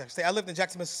mean, not Jackson State. I lived in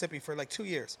Jackson, Mississippi for like 2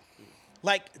 years.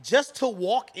 Like just to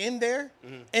walk in there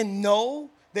and know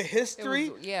the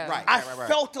history, yeah. Mm-hmm. Right. I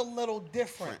felt a little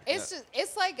different.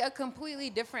 It's like a completely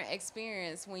different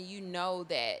experience when you know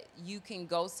that you can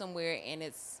go somewhere and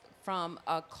it's from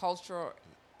a cultural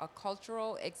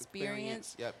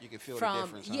experience. Yep. You can feel the From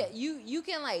difference. Huh? yeah, you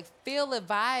can like feel the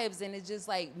vibes and it just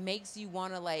like makes you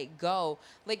want to like go.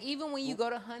 Like even when you go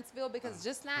to Huntsville, because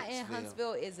just not in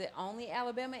Huntsville is it only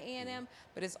Alabama A&M,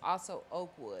 but it's also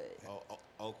Oakwood.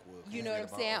 Oakwood. You Can't know what I'm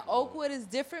forget saying? about Oakwood is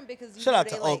different because you Shout know out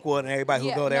they, to like, Oakwood and everybody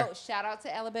who go there. No, shout out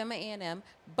to Alabama A&M,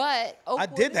 but Oakwood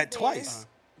I did is that there. twice.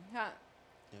 Huh.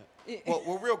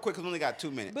 Well, real quick, because we only got 2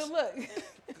 minutes. But look,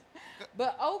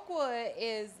 but Oakwood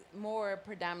is more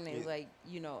predominantly like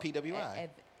PWI.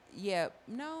 yeah,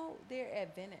 no, they're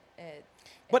at Venice.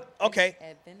 But okay,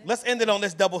 let's end it on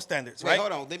this double standards, Wait, right?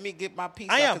 hold on. Let me get my piece.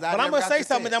 I out, am, 'cause I but I'm never gonna got say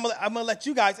something. it. I'm gonna let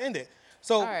you guys end it.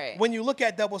 So All right. when you look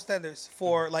at double standards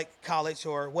for like college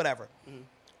or whatever,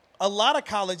 a lot of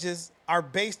colleges are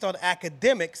based on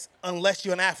academics unless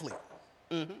you're an athlete,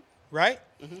 right?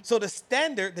 So the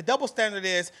standard, the double standard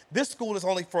is this school is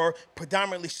only for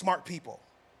predominantly smart people,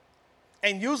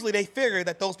 and usually they figure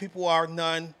that those people are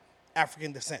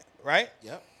non-African descent, right?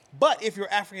 Yep. But if you're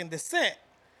African descent,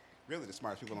 Really, the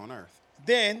smartest people on earth.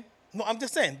 then no, I'm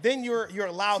just saying, then you're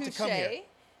allowed to come here. Touche.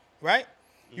 Right?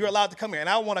 You're allowed to come here. And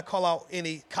I don't want to call out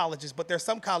any colleges, but there's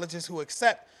some colleges who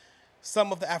accept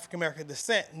some of the African American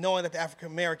descent, knowing that the African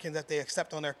Americans that they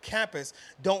accept on their campus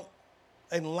don't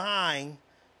align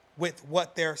with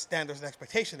what their standards and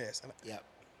expectation is. Yep.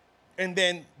 And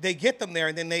then they get them there,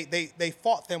 and then they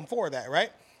fought them for that,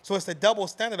 right? So it's the double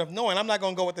standard of knowing. I'm not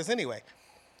going to go with this anyway.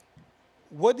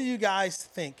 What do you guys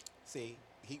think? See,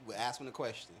 he asked me the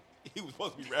question. He was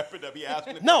supposed to be wrapping up. He asked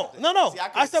me the No, question. no. See, I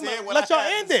could've said said what let I y'all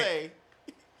had end to it. say.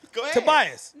 Go ahead.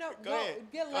 Tobias. No, Go ahead.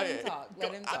 let Go him ahead. talk.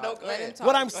 Let him I talk. know, go Let him ahead. talk.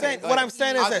 What I'm Go saying, ahead, go what ahead. I'm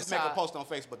saying I'll is just this. make a post on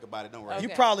Facebook about it. Don't worry. Okay. You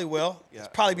probably will. Yeah, It's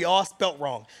probably be I will. all spelt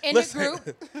wrong. In Listen,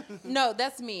 the group? No,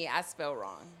 that's me. I spell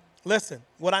wrong. listen,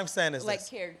 what I'm saying is Like this.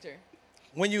 character.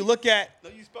 When you look at, No,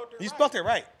 you spelled it you right. spelled it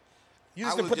right. You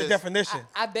just I didn't was put the just- definition.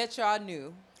 I bet y'all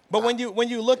knew. But when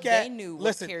you look They at knew what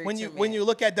listen, character when you meant.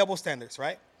 look at double standards,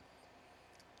 right?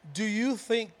 Do you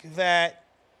think that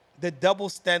the double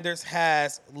standards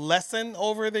has lessened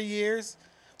over the years,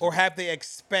 or have they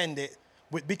expanded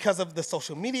because of the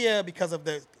social media, because of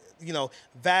the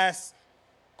vast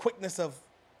quickness of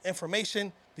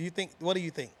information? Do you think? What do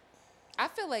you think? I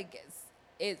feel like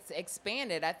it's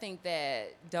expanded. I think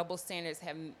that double standards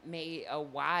have made a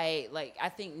wide, like, I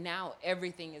think now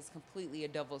everything is completely a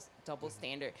double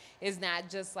standard. It's not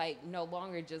just like no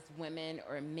longer just women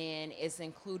or men. It's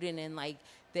included in like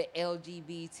the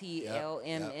LGBT,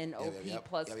 LMNOP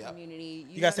plus community.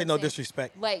 You gotta say know no what I'm saying?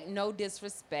 disrespect. Like no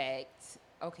disrespect.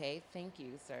 Okay, thank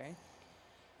you, sir.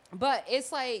 But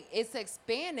it's like it's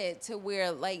expanded to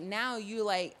where like now you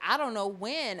like I don't know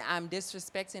when I'm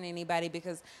disrespecting anybody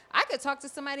because I could talk to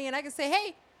somebody and I could say,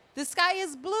 hey, the sky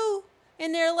is blue.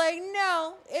 And they're like,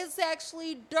 no, it's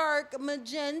actually dark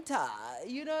magenta.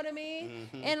 You know what I mean?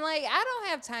 Mm-hmm. And like I don't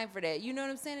have time for that. You know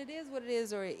what I'm saying? It is what it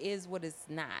is or it is what it's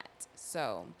not.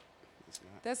 So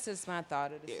that's just my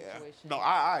thought of the situation. No,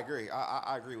 I agree.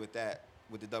 I agree with that,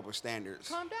 with the double standards.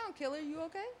 Calm down, killer. You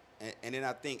okay? And then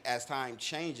I think as time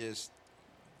changes,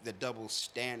 the double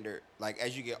standard, like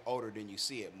as you get older, then you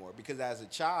see it more. Because as a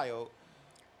child,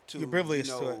 You're privileged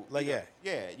to it. Like,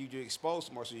 you do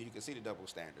exposed more so you can see the double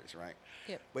standards, right?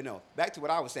 Yep. But no, back to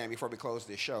what I was saying before we close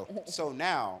this show. So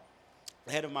now,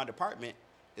 the head of my department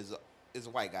is a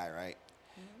white guy, right?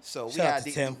 So Shout out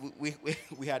to Tim.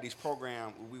 we had these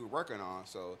programs we were working on.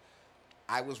 So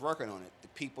I was working on it.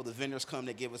 The vendors come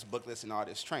to give us booklets and all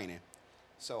this training.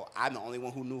 So I'm the only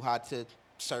one who knew how to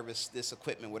service this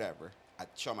equipment, whatever. I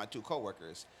show my two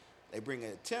coworkers. They bring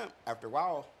a temp. After a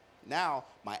while, now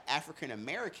my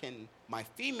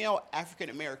female African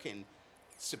American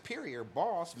superior,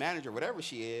 boss, manager, whatever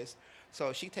she is,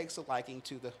 so she takes a liking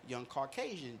to the young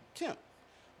Caucasian temp.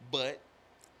 But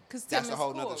that's a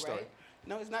whole nother story. Right?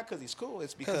 No, it's not because he's cool.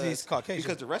 It's because he's Caucasian.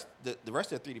 Because the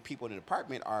rest of the 3 people in the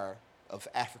department are of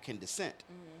African descent.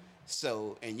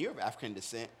 So, and you're of African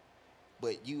descent,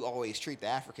 but you always treat the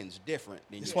Africans different.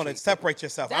 Than Just you want to treat separate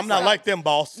yourself. That's I'm not right. like them,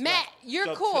 boss. Matt, you're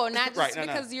So- cool, not just right, no.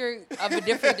 because you're of a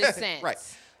different descent. Right.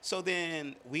 So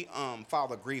then we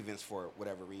filed a grievance for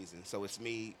whatever reason. So it's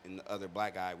me and the other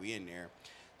black guy, we in there.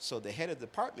 So the head of the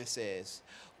department says,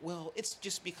 well, it's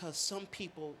just because some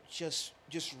people just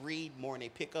read more and they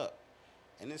pick up.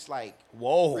 And it's like,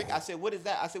 Whoa. Rick, I said, what is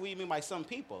that? I said, what do you mean by some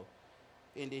people?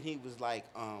 And then he was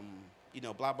like, blah,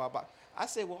 blah, blah. I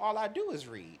said, well, all I do is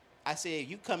read. I said,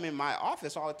 you come in my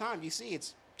office all the time. You see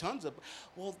it's tons of,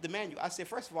 well, the manual. I said,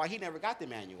 first of all, he never got the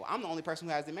manual. I'm the only person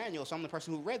who has the manual, so I'm the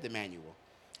person who read the manual.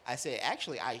 I said,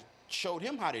 actually, I showed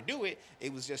him how to do it.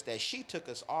 It was just that she took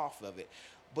us off of it.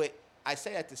 But I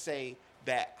say that to say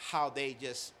that how they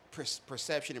just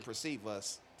perception and perceive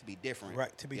us to be different.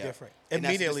 Right, to be different. And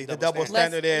that's Immediately, just the double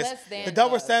standard Less is than the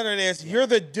double us. standard is you're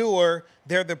the doer,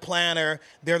 they're the planner,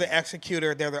 they're the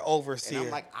executor, they're the overseer. And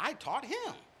I'm like, I taught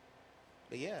him.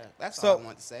 But yeah, that's So- all I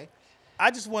want to say.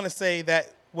 I just want to say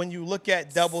that when you look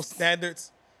at double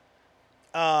standards,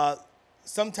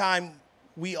 sometimes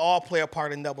we all play a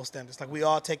part in double standards. Like we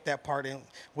all take that part in.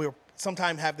 We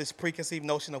sometimes have this preconceived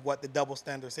notion of what the double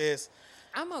standards is.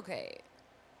 I'm okay.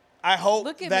 I hope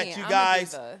Look at that me, you I'm a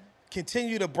guys diva.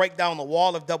 continue to break down the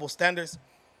wall of double standards.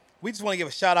 We just want to give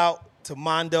a shout out to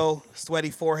Mondo, Sweaty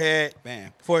Forehead,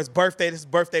 Man. for his birthday. This is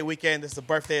birthday weekend. This is a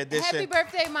birthday edition. Happy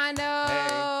birthday, Mondo. Hey.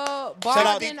 Bald Shout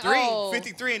out and 53, old.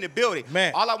 53 in the building.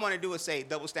 Man. All I want to do is say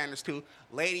double standards too.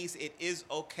 Ladies, it is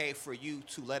okay for you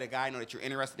to let a guy know that you're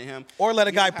interested in him. Or let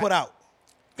a You guy don't put have- out.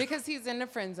 Because he's in the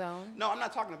friend zone. No, I'm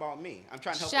not talking about me. I'm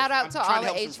trying to help. Shout out I'm to trying all to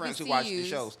help the some friends who watch the HBCUs.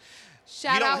 shows.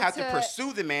 Shout You don't out have to to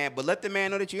pursue the man, but let the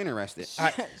man know that you're interested. All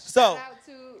right. So Shout out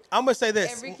to I'm gonna say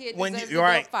this: every kid when deserves you're a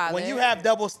dope right, father. when you have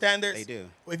double standards, They do.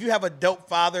 If you have a dope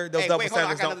father, those Hey, double wait, hold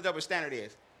on. I standards got don't. another double standard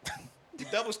is. The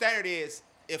double standard is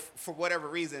if for whatever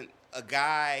reason a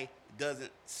guy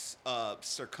doesn't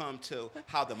succumb to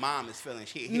how the mom is feeling.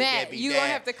 He Matt, deadbeat you dad. don't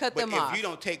have to cut but them if off. you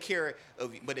don't take care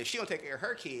of, but if she don't take care of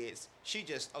her kids, she's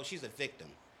a victim.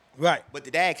 Right. But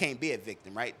the dad can't be a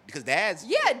victim, right? Because dads.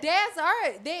 Yeah, dads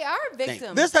are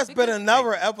victims. This has been Because-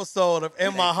 another episode of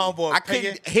In My Humble I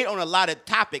Opinion. couldn't hit on a lot of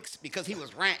topics because he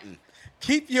was ranting.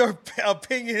 Keep your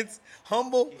opinions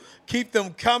humble. Keep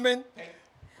them coming.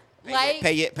 like,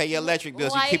 Pay your electric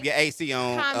bills. So you keep your AC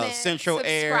on. comment, Central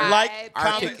Air. subscribe. Like,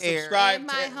 Arctic comment, Air. subscribe In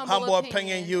to My Humble, Humble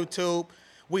Opinion Opinion. YouTube.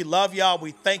 We love y'all.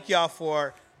 We thank y'all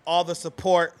for all the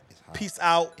support. hot. Peace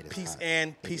out. It is Peace hot. in.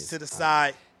 It Peace is to the hot.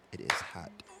 side. It is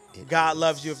hot. It God is-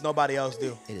 loves you if nobody else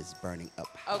do. It is burning up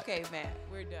hot. Okay, Matt,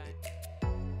 we're done.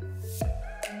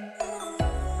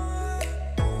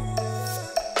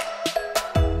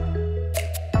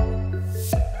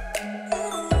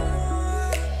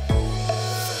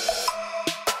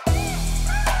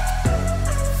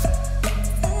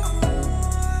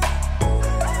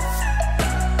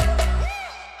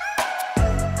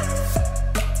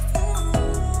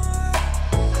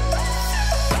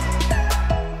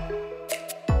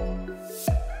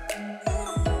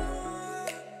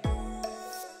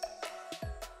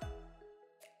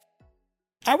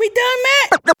 Are we done,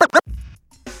 Matt?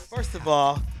 First of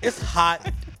all, it's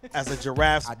hot as a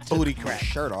giraffe's I took booty my crack.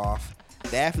 shirt off.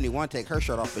 Daphne want to take her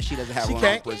shirt off, but she doesn't have She one.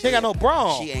 can't. on. She ain't got no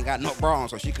bra on. She ain't got no bra on,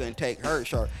 so she couldn't take her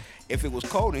shirt. If it was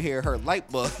cold in here, her light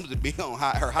bulbs would be on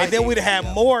high. Her high. And then we'd have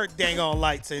had more dang on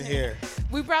lights in here.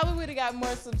 We probably would have got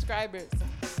more subscribers.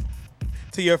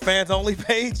 To your fans only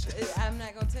page. I'm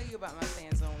not gonna tell you about my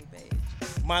fans only page.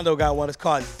 Mondo got one. It's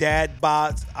called Dad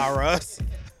Bods Are Us.